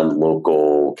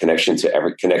non-local connection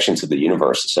to the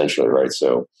universe, essentially, right?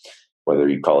 So whether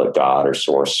you call it God or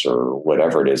source or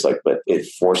whatever it is, but it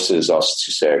forces us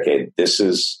to say, okay, this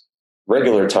is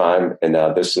regular time, and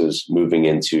now this is moving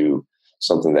into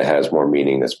something that has more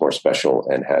meaning, that's more special,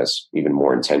 and has even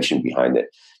more intention behind it.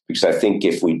 Because I think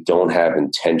if we don't have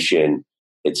intention,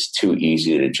 it's too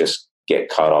easy to just get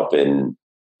caught up in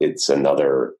it's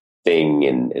another thing,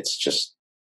 and it's just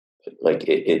like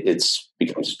it's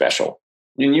become special.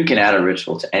 And you can add a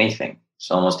ritual to anything.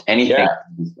 So almost anything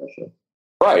can be special.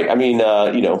 Right. I mean,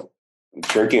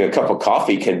 drinking a cup of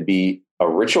coffee can be a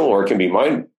ritual, or it can be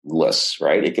mindless,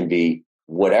 right? It can be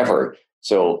whatever.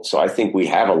 So I think we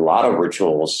have a lot of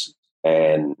rituals,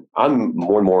 and I'm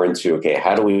more and more into, okay,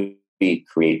 how do we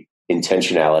create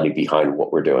intentionality behind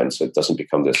what we're doing so it doesn't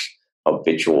become this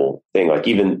habitual thing? Like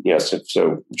even,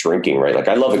 so drinking, right? Like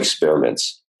I love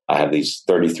experiments. I have these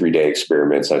 33-day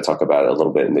experiments. I talk about it a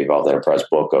little bit in the Evolved Enterprise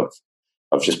book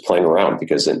of just playing around,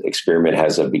 because an experiment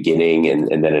has a beginning and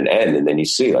then an end. And then you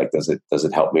see, like, does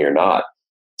it help me or not?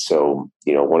 So,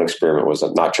 one experiment was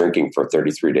not drinking for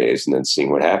 33 days and then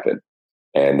seeing what happened.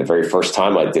 And the very first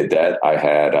time I did that, I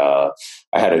had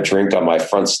a drink on my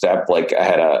front step. Like I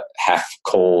had a half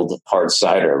cold hard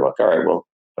cider. I'm like, all right, well,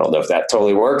 I don't know if that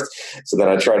totally worked. So then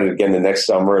I tried it again the next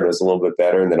summer, and it was a little bit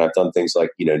better. And then I've done things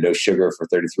like, no sugar for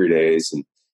 33 days.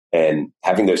 And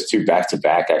having those two back to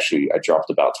back, actually, I dropped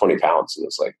about 20 pounds. And it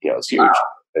was like, it's huge. Wow.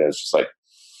 And it was just like,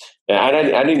 and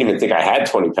I didn't even think I had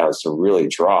 20 pounds to really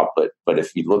drop. But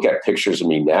if you look at pictures of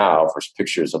me now versus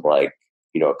pictures of a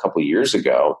couple of years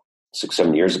ago,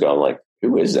 6-7 years ago, I'm like,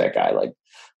 who is that guy? Like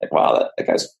wow, that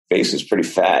guy's face is pretty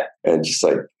fat. And just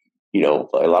like, a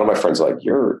lot of my friends are like,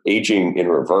 you're aging in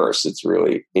reverse. It's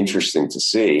really interesting to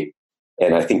see.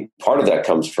 And I think part of that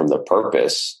comes from the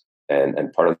purpose,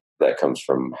 and part of that comes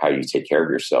from how you take care of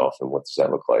yourself and what does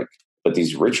that look like. But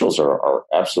these rituals are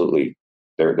absolutely,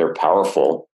 they're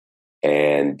powerful,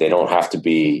 and they don't have to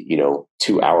be,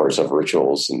 2 hours of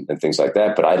rituals and things like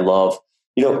that. But I love,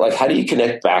 like, how do you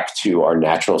connect back to our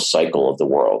natural cycle of the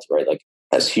world, right? Like,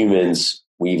 as humans,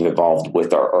 we've evolved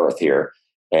with our earth here,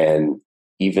 and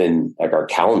even like our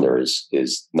calendar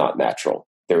is not natural.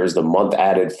 There is the month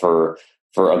added for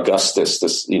Augustus,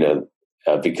 this,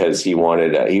 because he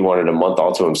wanted a month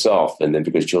all to himself, and then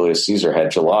because Julius Caesar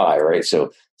had July, right?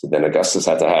 So then Augustus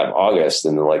had to have August,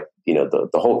 and then, like, the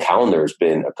whole calendar has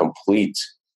been a complete,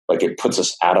 like, it puts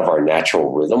us out of our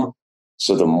natural rhythm.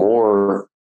 So the more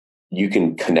you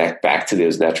can connect back to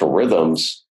those natural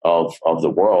rhythms of the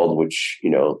world, which,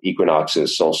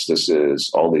 equinoxes, solstices,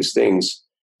 all these things,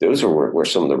 those are where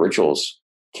some of the rituals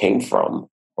came from,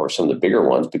 or some of the bigger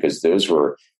ones, because those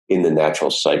were in the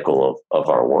natural cycle of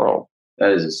our world.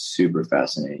 That is a super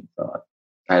fascinating thought.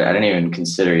 I didn't even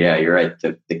consider, you're right.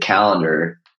 The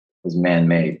calendar was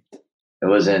man-made. It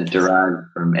wasn't derived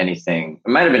from anything. It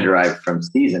might have been derived from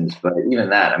seasons, but even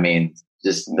that, I mean,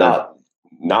 just not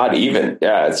even.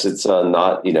 Yeah, it's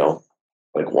not,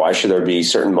 like, why should there be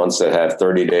certain months that have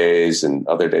 30 days and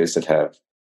other days that have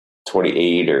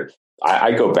 28? Or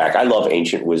I go back. I love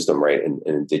ancient wisdom, right, and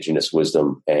indigenous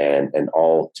wisdom, and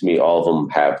all, to me, all of them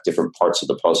have different parts of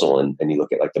the puzzle. And you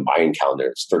look at, like, the Mayan calendar;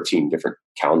 it's 13 different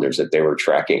calendars that they were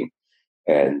tracking,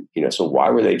 and so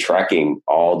why were they tracking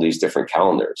all these different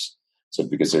calendars? So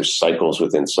because there's cycles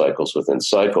within cycles within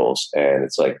cycles, and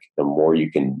it's like, the more you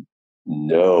can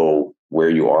know where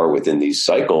you are within these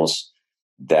cycles,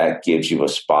 that gives you a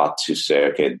spot to say,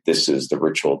 okay, this is the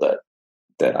ritual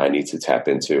that I need to tap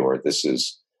into, or this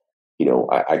is,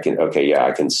 I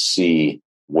can see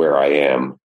where I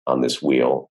am on this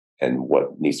wheel and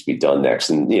what needs to be done next.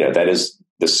 And, that is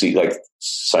like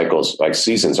cycles, like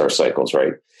seasons are cycles,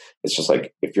 right? It's just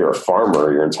like, if you're a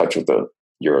farmer, you're in touch with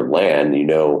your land,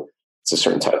 it's a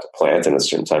certain time to plant and a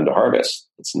certain time to harvest.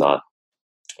 It's not,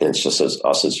 and it's just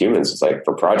us as humans. It's like,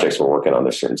 for projects we're working on,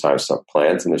 there's certain times to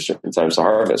plant and there's certain times to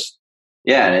harvest.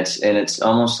 Yeah. And it's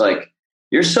almost like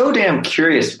you're so damn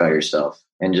curious about yourself,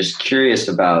 and just curious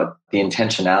about the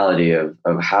intentionality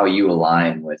of how you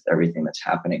align with everything that's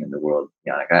happening in the world.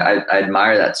 I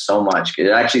admire that so much. It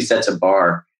actually sets a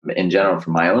bar in general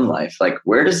for my own life. Like,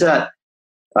 where do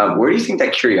you think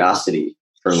that curiosity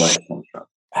for life comes from?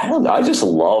 I don't know. I just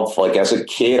love, like, as a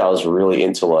kid, I was really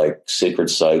into, like, sacred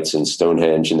sites and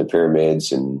Stonehenge and the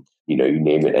pyramids and, you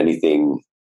name it, anything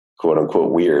quote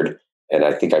unquote weird. And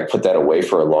I think I put that away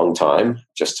for a long time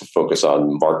just to focus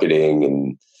on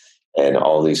marketing and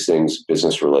all these things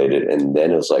business related. And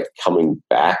then it was like coming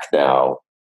back now,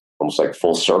 almost like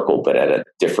full circle, but at a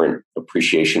different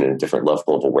appreciation and a different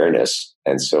level of awareness.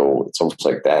 And so it's almost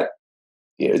like that,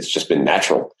 it's just been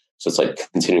natural. So it's like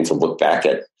continuing to look back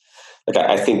at, like,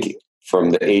 I think from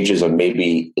the ages of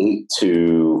maybe 8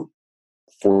 to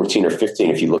 14 or 15,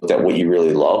 if you looked at what you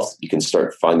really loved, you can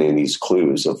start finding these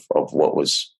clues of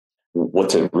what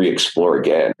to re-explore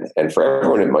again. And for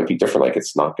everyone, it might be different. Like,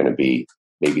 it's not going to be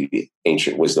maybe the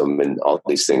ancient wisdom and all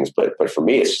these things. But for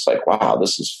me, it's just like, wow,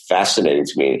 this is fascinating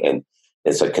to me. And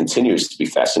it's like continues to be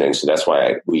fascinating. So that's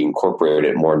why we incorporate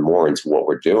it more and more into what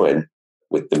we're doing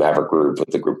with the Maverick Group, with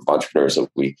the group of entrepreneurs that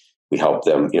we help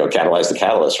them, catalyze the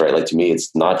catalyst, right? Like, to me,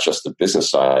 it's not just the business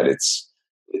side. It's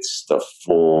the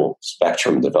full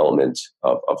spectrum development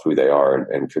of who they are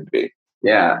and could be.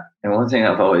 Yeah. And one thing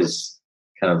I've always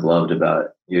kind of loved about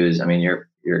you is, I mean, you're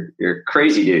a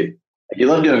crazy dude. You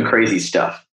love doing crazy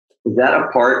stuff. Is that a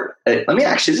part? Let me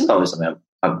actually, this is always something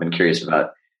I've been curious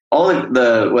about. All of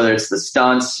whether it's the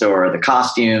stunts or the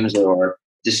costumes or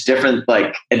just different,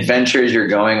 like, adventures you're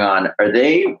going on, are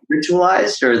they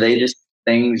ritualized, or are they just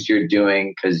things you're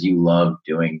doing because you love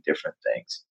doing different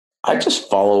things? I just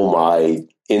follow my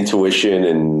intuition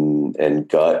and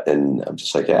gut, and I'm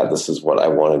just like, yeah, this is what I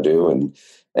want to do.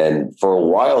 And for a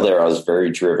while there, I was very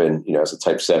driven, as a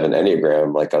type 7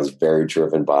 Enneagram, like, I was very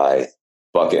driven by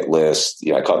bucket list.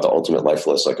 I call it the ultimate life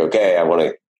list. Like, okay, I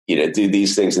want to, do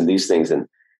these things and these things,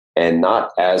 and not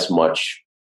as much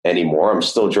anymore. I'm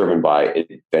still driven by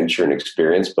adventure and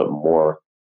experience, but more,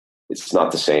 it's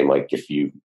not the same. Like, if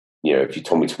you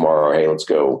told me tomorrow, hey, let's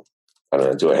go, I don't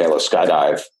know, do a halo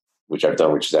skydive, which I've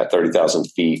done, which is at 30,000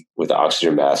 feet with the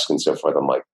oxygen mask and so forth. I'm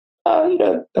like,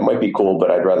 that might be cool,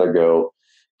 but I'd rather go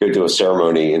do a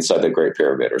ceremony inside the Great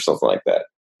Pyramid or something like that,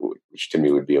 which to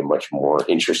me would be a much more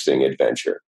interesting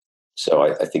adventure. So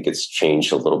I think it's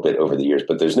changed a little bit over the years,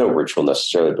 but there's no ritual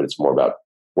necessarily, but it's more about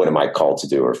what am I called to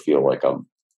do or feel like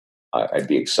I'd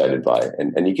be excited by.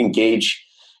 And you can gauge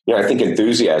I think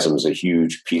enthusiasm is a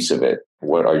huge piece of it.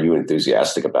 What are you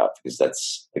enthusiastic about? Because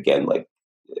that's, again, like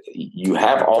you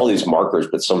have all these markers,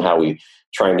 but somehow we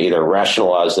try and either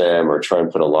rationalize them or try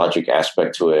and put a logic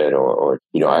aspect to it. Or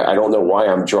I don't know why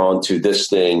I'm drawn to this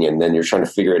thing. And then you're trying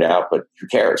to figure it out, but who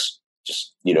cares?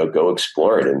 Just, go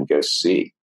explore it and go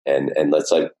see. And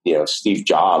let's Steve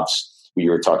Jobs, who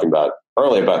you were talking about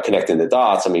earlier about connecting the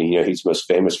dots. I mean, he's most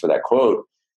famous for that quote.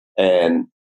 And,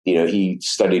 he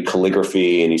studied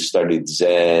calligraphy and he studied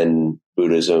Zen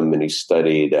Buddhism and he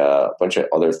studied a bunch of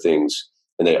other things.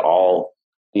 And they all,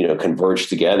 converged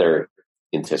together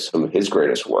into some of his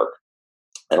greatest work.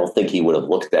 I don't think he would have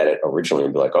looked at it originally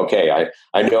and be like, okay,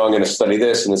 I know I'm going to study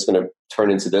this and it's going to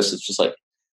turn into this. It's just like,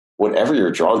 whatever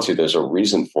you're drawn to, there's a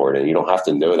reason for it. And you don't have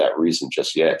to know that reason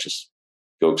just yet. Just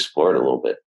go explore it a little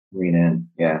bit. Lean in.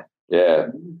 Yeah. Yeah.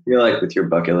 I feel like with your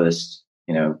bucket list,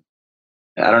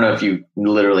 I don't know if you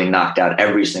literally knocked out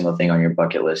every single thing on your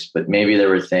bucket list, but maybe there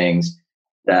were things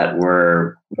that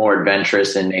were more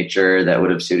adventurous in nature that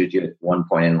would have suited you at one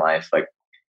point in life. Like,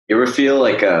 you ever feel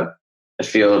like a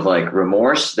feel of like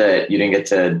remorse that you didn't get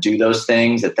to do those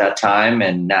things at that time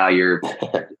and now you're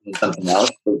doing something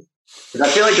else? Because I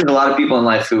feel like there's a lot of people in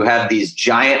life who have these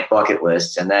giant bucket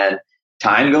lists and then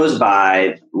time goes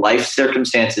by, life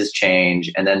circumstances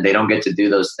change, and then they don't get to do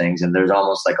those things. And there's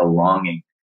almost like a longing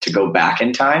to go back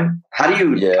in time. How do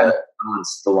you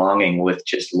balance the longing with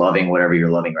just loving whatever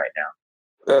you're loving right now?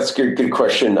 That's a good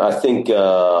question. I think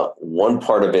one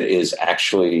part of it is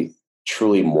actually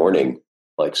truly mourning.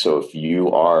 Like, so if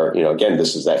you are, again,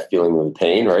 this is that feeling of the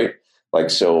pain, right? Like,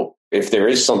 so if there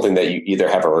is something that you either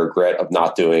have a regret of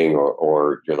not doing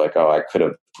or you're like, oh, I could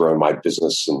have grown my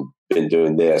business and been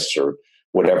doing this or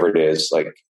whatever it is,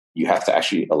 like you have to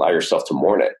actually allow yourself to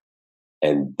mourn it.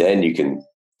 And then you can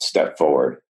step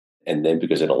forward. And then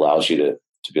because it allows you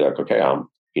to be like, okay, I'm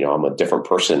a different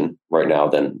person right now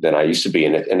than I used to be.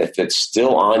 And if it's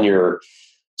still on your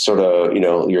sort of,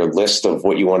 your list of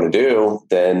what you want to do,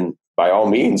 then by all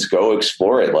means, go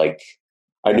explore it. Like,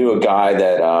 I knew a guy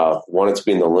that wanted to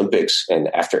be in the Olympics, and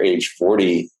after age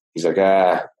 40, he's like,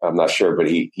 I'm not sure, but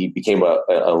he became an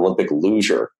Olympic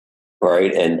loser,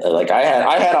 right? And like I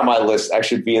had on my list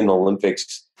actually be in the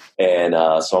Olympics, and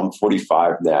so I'm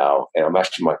 45 now, and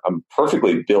I'm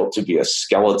perfectly built to be a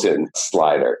skeleton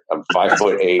slider. I'm 5'8",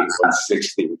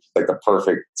 160, which is like the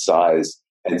perfect size.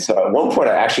 And so at one point,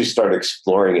 I actually started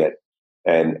exploring it,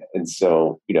 and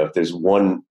so if there's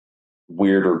one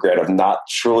weird regret of not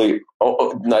fully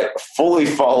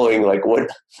following like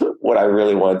what I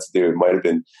really wanted to do, it might have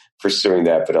been pursuing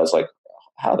that, but I was like,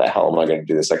 how the hell am I going to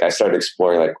do this? Like, I started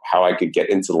exploring like how I could get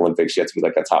into the Olympics. You had to be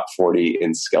like a top 40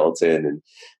 in skeleton and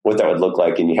what that would look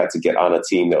like. And you had to get on a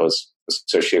team that was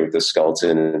associated with the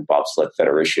Skeleton and Bobsled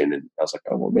Federation. And I was like,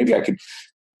 oh, well, maybe I could,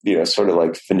 sort of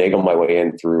like finagle my way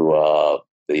in through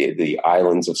the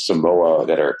islands of Samoa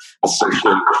that are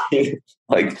associated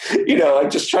like, like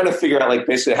just trying to figure out like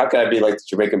basically how can I be like the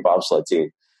Jamaican bobsled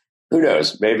team? Who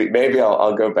knows? Maybe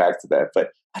I'll go back to that. But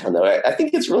I don't know. I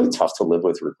think it's really tough to live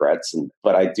with regrets,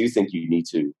 but I do think you need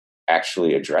to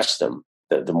actually address them.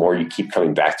 The more you keep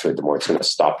coming back to it, the more it's going to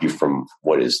stop you from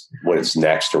what is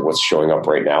next or what's showing up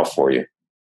right now for you.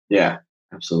 Yeah,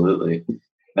 absolutely.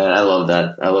 Man, I love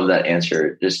that. I love that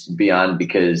answer just beyond,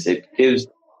 because it gives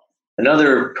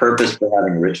another purpose for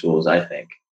having rituals, I think,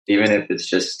 even if it's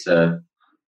just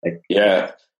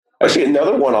yeah. Actually,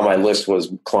 another one on my list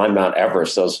was climb Mount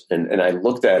Everest. And I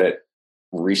looked at it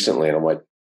recently, and I'm like,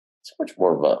 it's much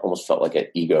more of almost felt like an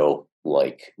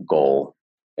ego-like goal.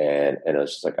 And I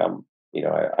was just like,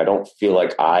 I don't feel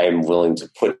like I'm willing to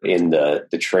put in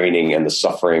the training and the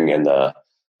suffering and I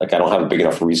don't have a big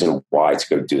enough reason why to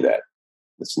go do that.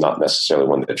 It's not necessarily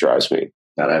one that drives me.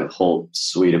 God, I have a whole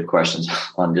suite of questions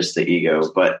on just the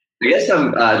ego, but I guess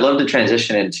I'd love to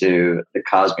transition into the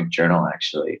Cosmic Journal,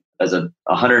 actually, as a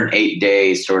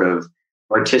 108-day sort of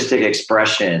artistic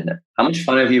expression. How much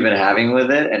fun have you been having with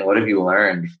it, and what have you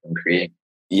learned from creating?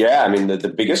 Yeah, I mean, the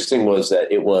biggest thing was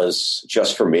that it was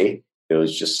just for me. It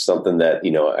was just something that,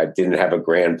 I didn't have a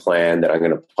grand plan that I'm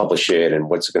going to publish it and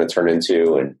what's it going to turn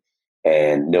into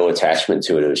and no attachment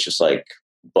to it. It was just like,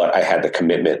 but I had the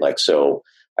commitment. Like, so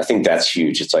I think that's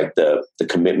huge. It's like the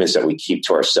commitments that we keep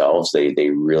to ourselves,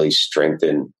 they really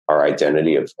strengthen our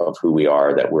identity of who we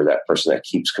are, that we're that person that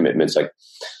keeps commitments like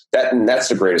that. And that's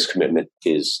the greatest commitment,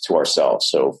 is to ourselves.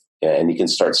 So, and you can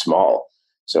start small.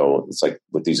 So it's like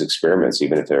with these experiments,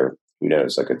 even if they're,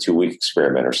 it's like a 2-week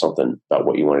experiment or something about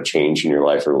what you want to change in your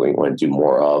life or what you want to do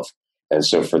more of. And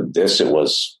so for this,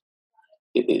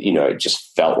 it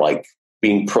just felt like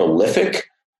being prolific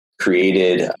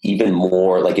created even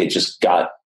more, like it just got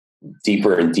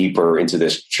deeper and deeper into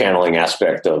this channeling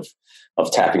aspect of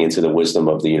tapping into the wisdom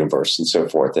of the universe and so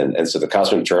forth. And so the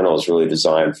Cosmic Journal is really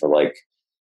designed for like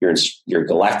your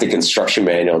galactic instruction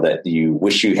manual that you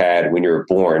wish you had when you were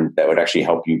born, that would actually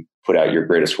help you put out your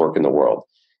greatest work in the world.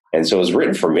 And so it was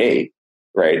written for me,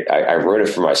 right? I wrote it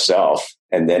for myself.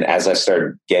 And then as I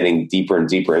started getting deeper and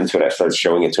deeper into it, I started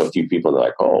showing it to a few people, and they're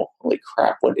like, oh, holy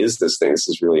crap, what is this thing? This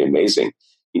is really amazing.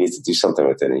 You need to do something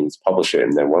with it, and you need to publish it.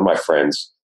 And then one of my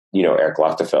friends, Eric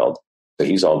Lochtefeld, but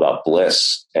he's all about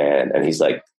bliss. And he's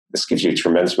like, this gives you a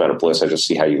tremendous amount of bliss. I just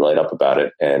see how you light up about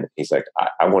it. And he's like,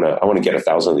 I want to get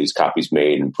 1,000 of these copies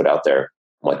made and put out there.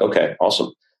 I'm like, okay,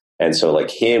 awesome. And so like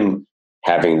him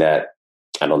having that,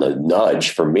 I don't know, nudge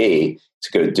for me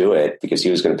to go do it because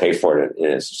he was going to pay for it. And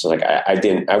it's just like,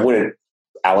 I wouldn't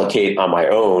allocate on my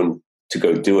own to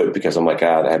go do it because I'm like,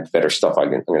 I have better stuff I'm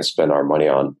going to spend our money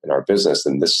on in our business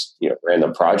than this,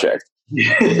 random project.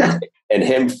 And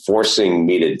him forcing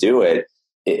me to do it,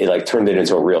 it like turned it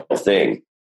into a real thing.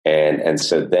 And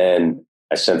so then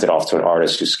I sent it off to an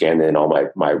artist who scanned in all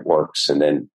my works. And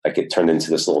then like it turned into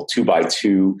this little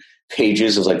 2x2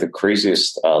 pages. It was like the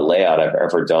craziest layout I've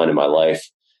ever done in my life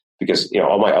because,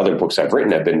 all my other books I've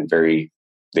written have been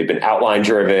they've been outline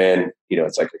driven.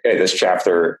 It's like, okay, this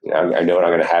chapter, I know what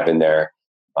I'm going to have in there.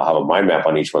 I'll have a mind map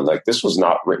on each one. Like this was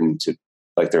not written to,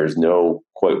 like there's no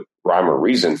quote rhyme or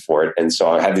reason for it. And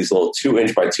so I had these little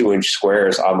 2-inch by 2-inch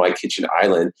squares on my kitchen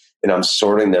island, and I'm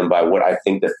sorting them by what I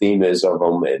think the theme is of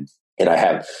them. And I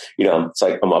have, it's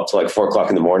like I'm up to like 4:00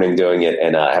 in the morning doing it.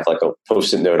 And I have like a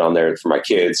Post-it note on there for my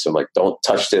kids. So I'm like, don't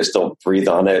touch this, don't breathe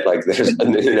on it. Like there's,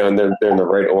 and they're in the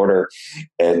right order.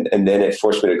 And then it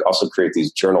forced me to also create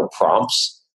these journal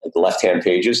prompts, like the left-hand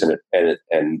pages. And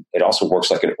it also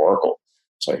works like an oracle.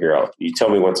 So here, you tell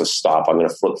me when to stop. I'm going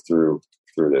to flip through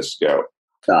this. Go.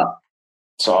 Stop.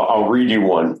 So I'll read you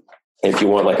one. If you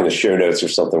want, like in the show notes or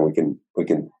something, we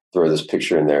can throw this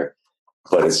picture in there.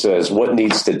 But it says, what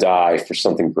needs to die for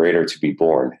something greater to be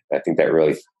born? I think that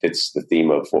really fits the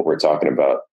theme of what we're talking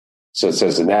about. So it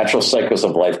says, the natural cycles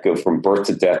of life go from birth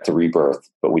to death to rebirth,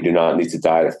 but we do not need to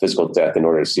die a physical death in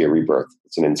order to see a rebirth.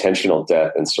 It's an intentional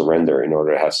death and surrender in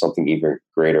order to have something even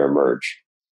greater emerge.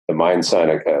 The mind sign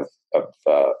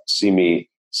of Simi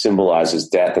symbolizes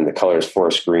death, and the color is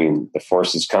forest green. The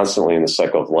forest is constantly in the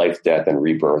cycle of life, death, and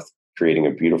rebirth, creating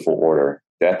a beautiful order.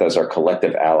 Death, as our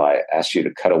collective ally, asks you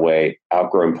to cut away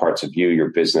outgrown parts of you, your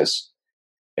business,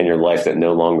 and your life that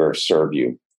no longer serve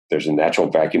you. There's a natural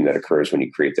vacuum that occurs when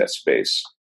you create that space.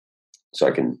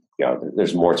 So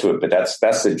there's more to it, but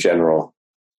that's the general,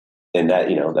 and that,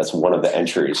 that's one of the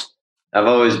entries. I've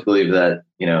always believed that,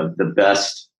 the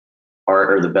best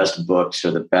art or the best books or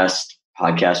the best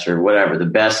podcast or whatever, the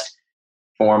best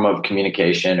form of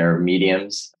communication or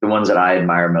mediums, the ones that I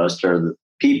admire most are the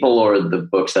people or the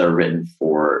books that are written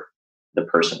for the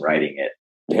person writing it.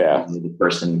 Yeah. The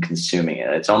person consuming it.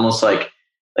 It's almost like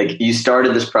you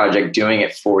started this project doing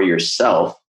it for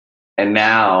yourself, and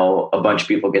now a bunch of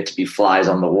people get to be flies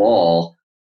on the wall,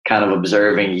 kind of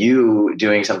observing you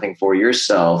doing something for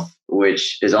yourself,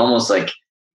 which is almost like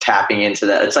tapping into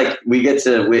that. It's like we get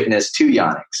to witness two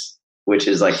Yannicks, which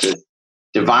is like this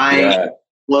divine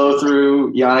flow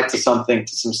through Yannick to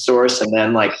some source, and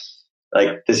then like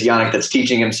this Yannick that's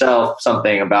teaching himself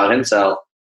something about himself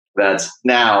that's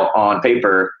now on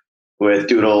paper with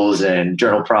doodles and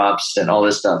journal prompts and all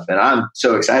this stuff. And I'm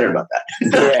so excited about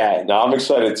that. Yeah, no, I'm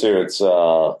excited too.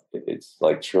 It's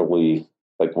like truly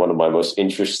like one of my most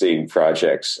interesting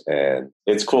projects, and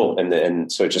it's cool. And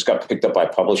so it just got picked up by a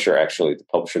publisher, actually, the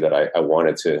publisher that I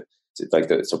wanted to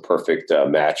like, it's a perfect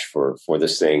match for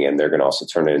this thing. And they're going to also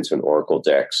turn it into an Oracle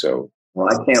deck. So, well,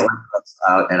 I can't wait for that's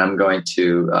out, and I'm going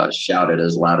to shout it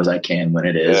as loud as I can when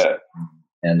it is. Yeah.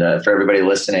 And for everybody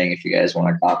listening, if you guys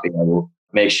want a copy, I will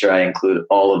make sure I include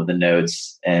all of the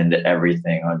notes and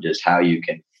everything on just how you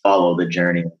can follow the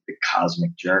journey of the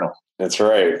Cosmic Journal. That's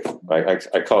right.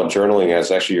 I call it journaling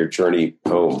as actually your journey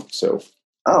home. So,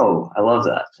 oh, I love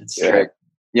that. It's great.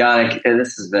 Yannick,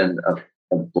 this has been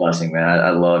a blessing, man.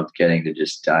 I loved getting to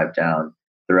just dive down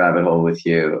the rabbit hole with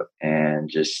you, and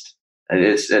just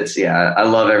I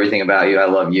love everything about you. I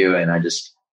love you, and I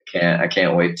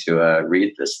can't wait to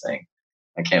read this thing.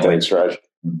 I can't wait to Raj.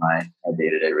 my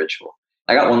day-to-day ritual.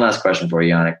 I got one last question for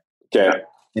you, Yannick. Okay.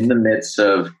 In the midst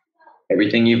of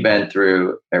everything you've been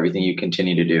through, everything you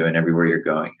continue to do, and everywhere you're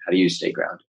going, how do you stay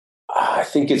grounded? I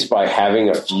think it's by having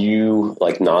a few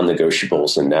like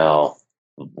non-negotiables, and now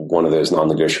one of those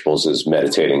non-negotiables is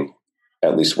meditating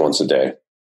at least once a day,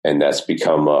 and that's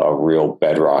become a real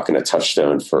bedrock and a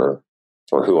touchstone for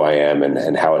who I am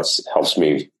and how it helps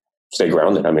me stay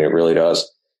grounded. I mean, it really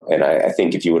does. And I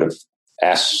think if you would have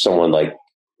ask someone like,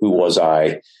 who was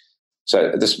I?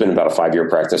 So this has been about a 5-year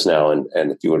practice now. And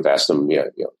if you would have asked them,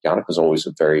 Yannick was always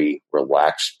a very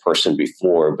relaxed person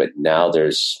before, but now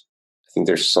I think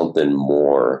there's something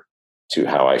more to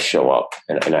how I show up.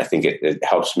 And I think it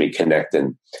helps me connect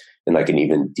in like an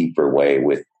even deeper way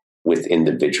with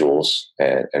individuals.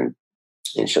 And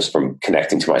it's just from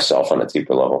connecting to myself on a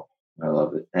deeper level. I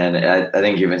love it. And I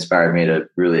think you've inspired me to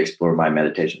really explore my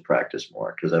meditation practice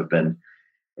more, because I've been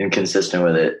inconsistent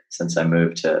with it since I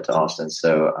moved to Austin.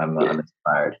 So I'm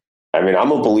inspired. I mean,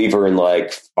 I'm a believer in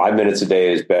like 5 minutes a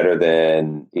day is better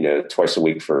than, twice a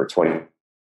week for 20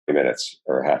 minutes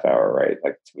or a half hour, right?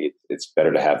 Like, to me, it's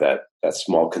better to have that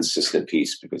small, consistent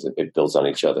piece, because it builds on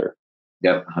each other.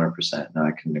 Yep. 100%. No,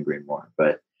 I couldn't agree more.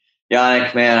 But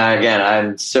Yannick, man,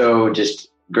 I'm so just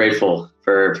grateful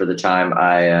for the time.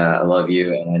 I love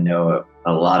you, and I know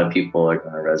a lot of people are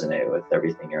going to resonate with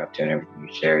everything you're up to and everything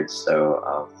you shared.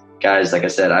 So, guys, like I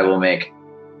said, I will make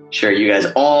sure you guys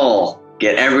all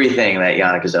get everything that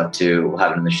Yannick is up to. We'll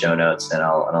have it in the show notes, and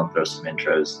I'll throw some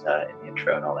intros in the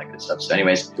intro and all that good stuff. So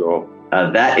anyways, cool.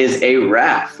 That is a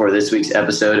wrap for this week's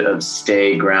episode of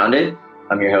Stay Grounded.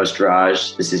 I'm your host,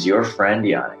 Raj. This is your friend,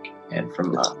 Yannick. And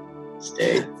from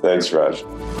Stay. Thanks, Raj.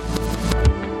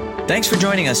 Thanks for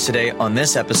joining us today on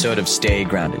this episode of Stay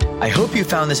Grounded. I hope you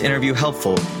found this interview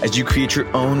helpful as you create your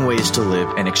own ways to live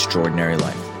an extraordinary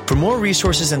life. For more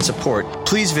resources and support,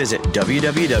 please visit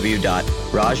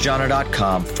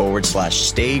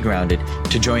www.rajjana.com/Stay Grounded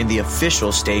to join the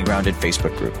official Stay Grounded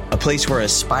Facebook group, a place where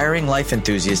aspiring life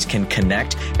enthusiasts can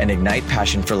connect and ignite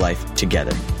passion for life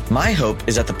together. My hope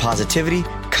is that the positivity,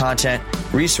 content,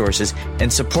 resources,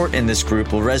 and support in this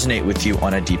group will resonate with you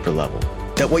on a deeper level.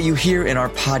 That what you hear in our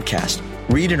podcast,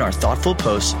 read in our thoughtful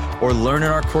posts, or learn in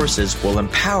our courses will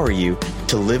empower you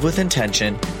to live with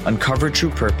intention, uncover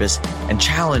true purpose, and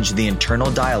challenge the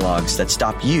internal dialogues that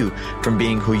stop you from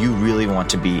being who you really want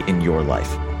to be in your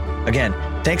life. Again,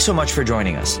 thanks so much for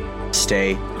joining us.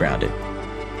 Stay grounded.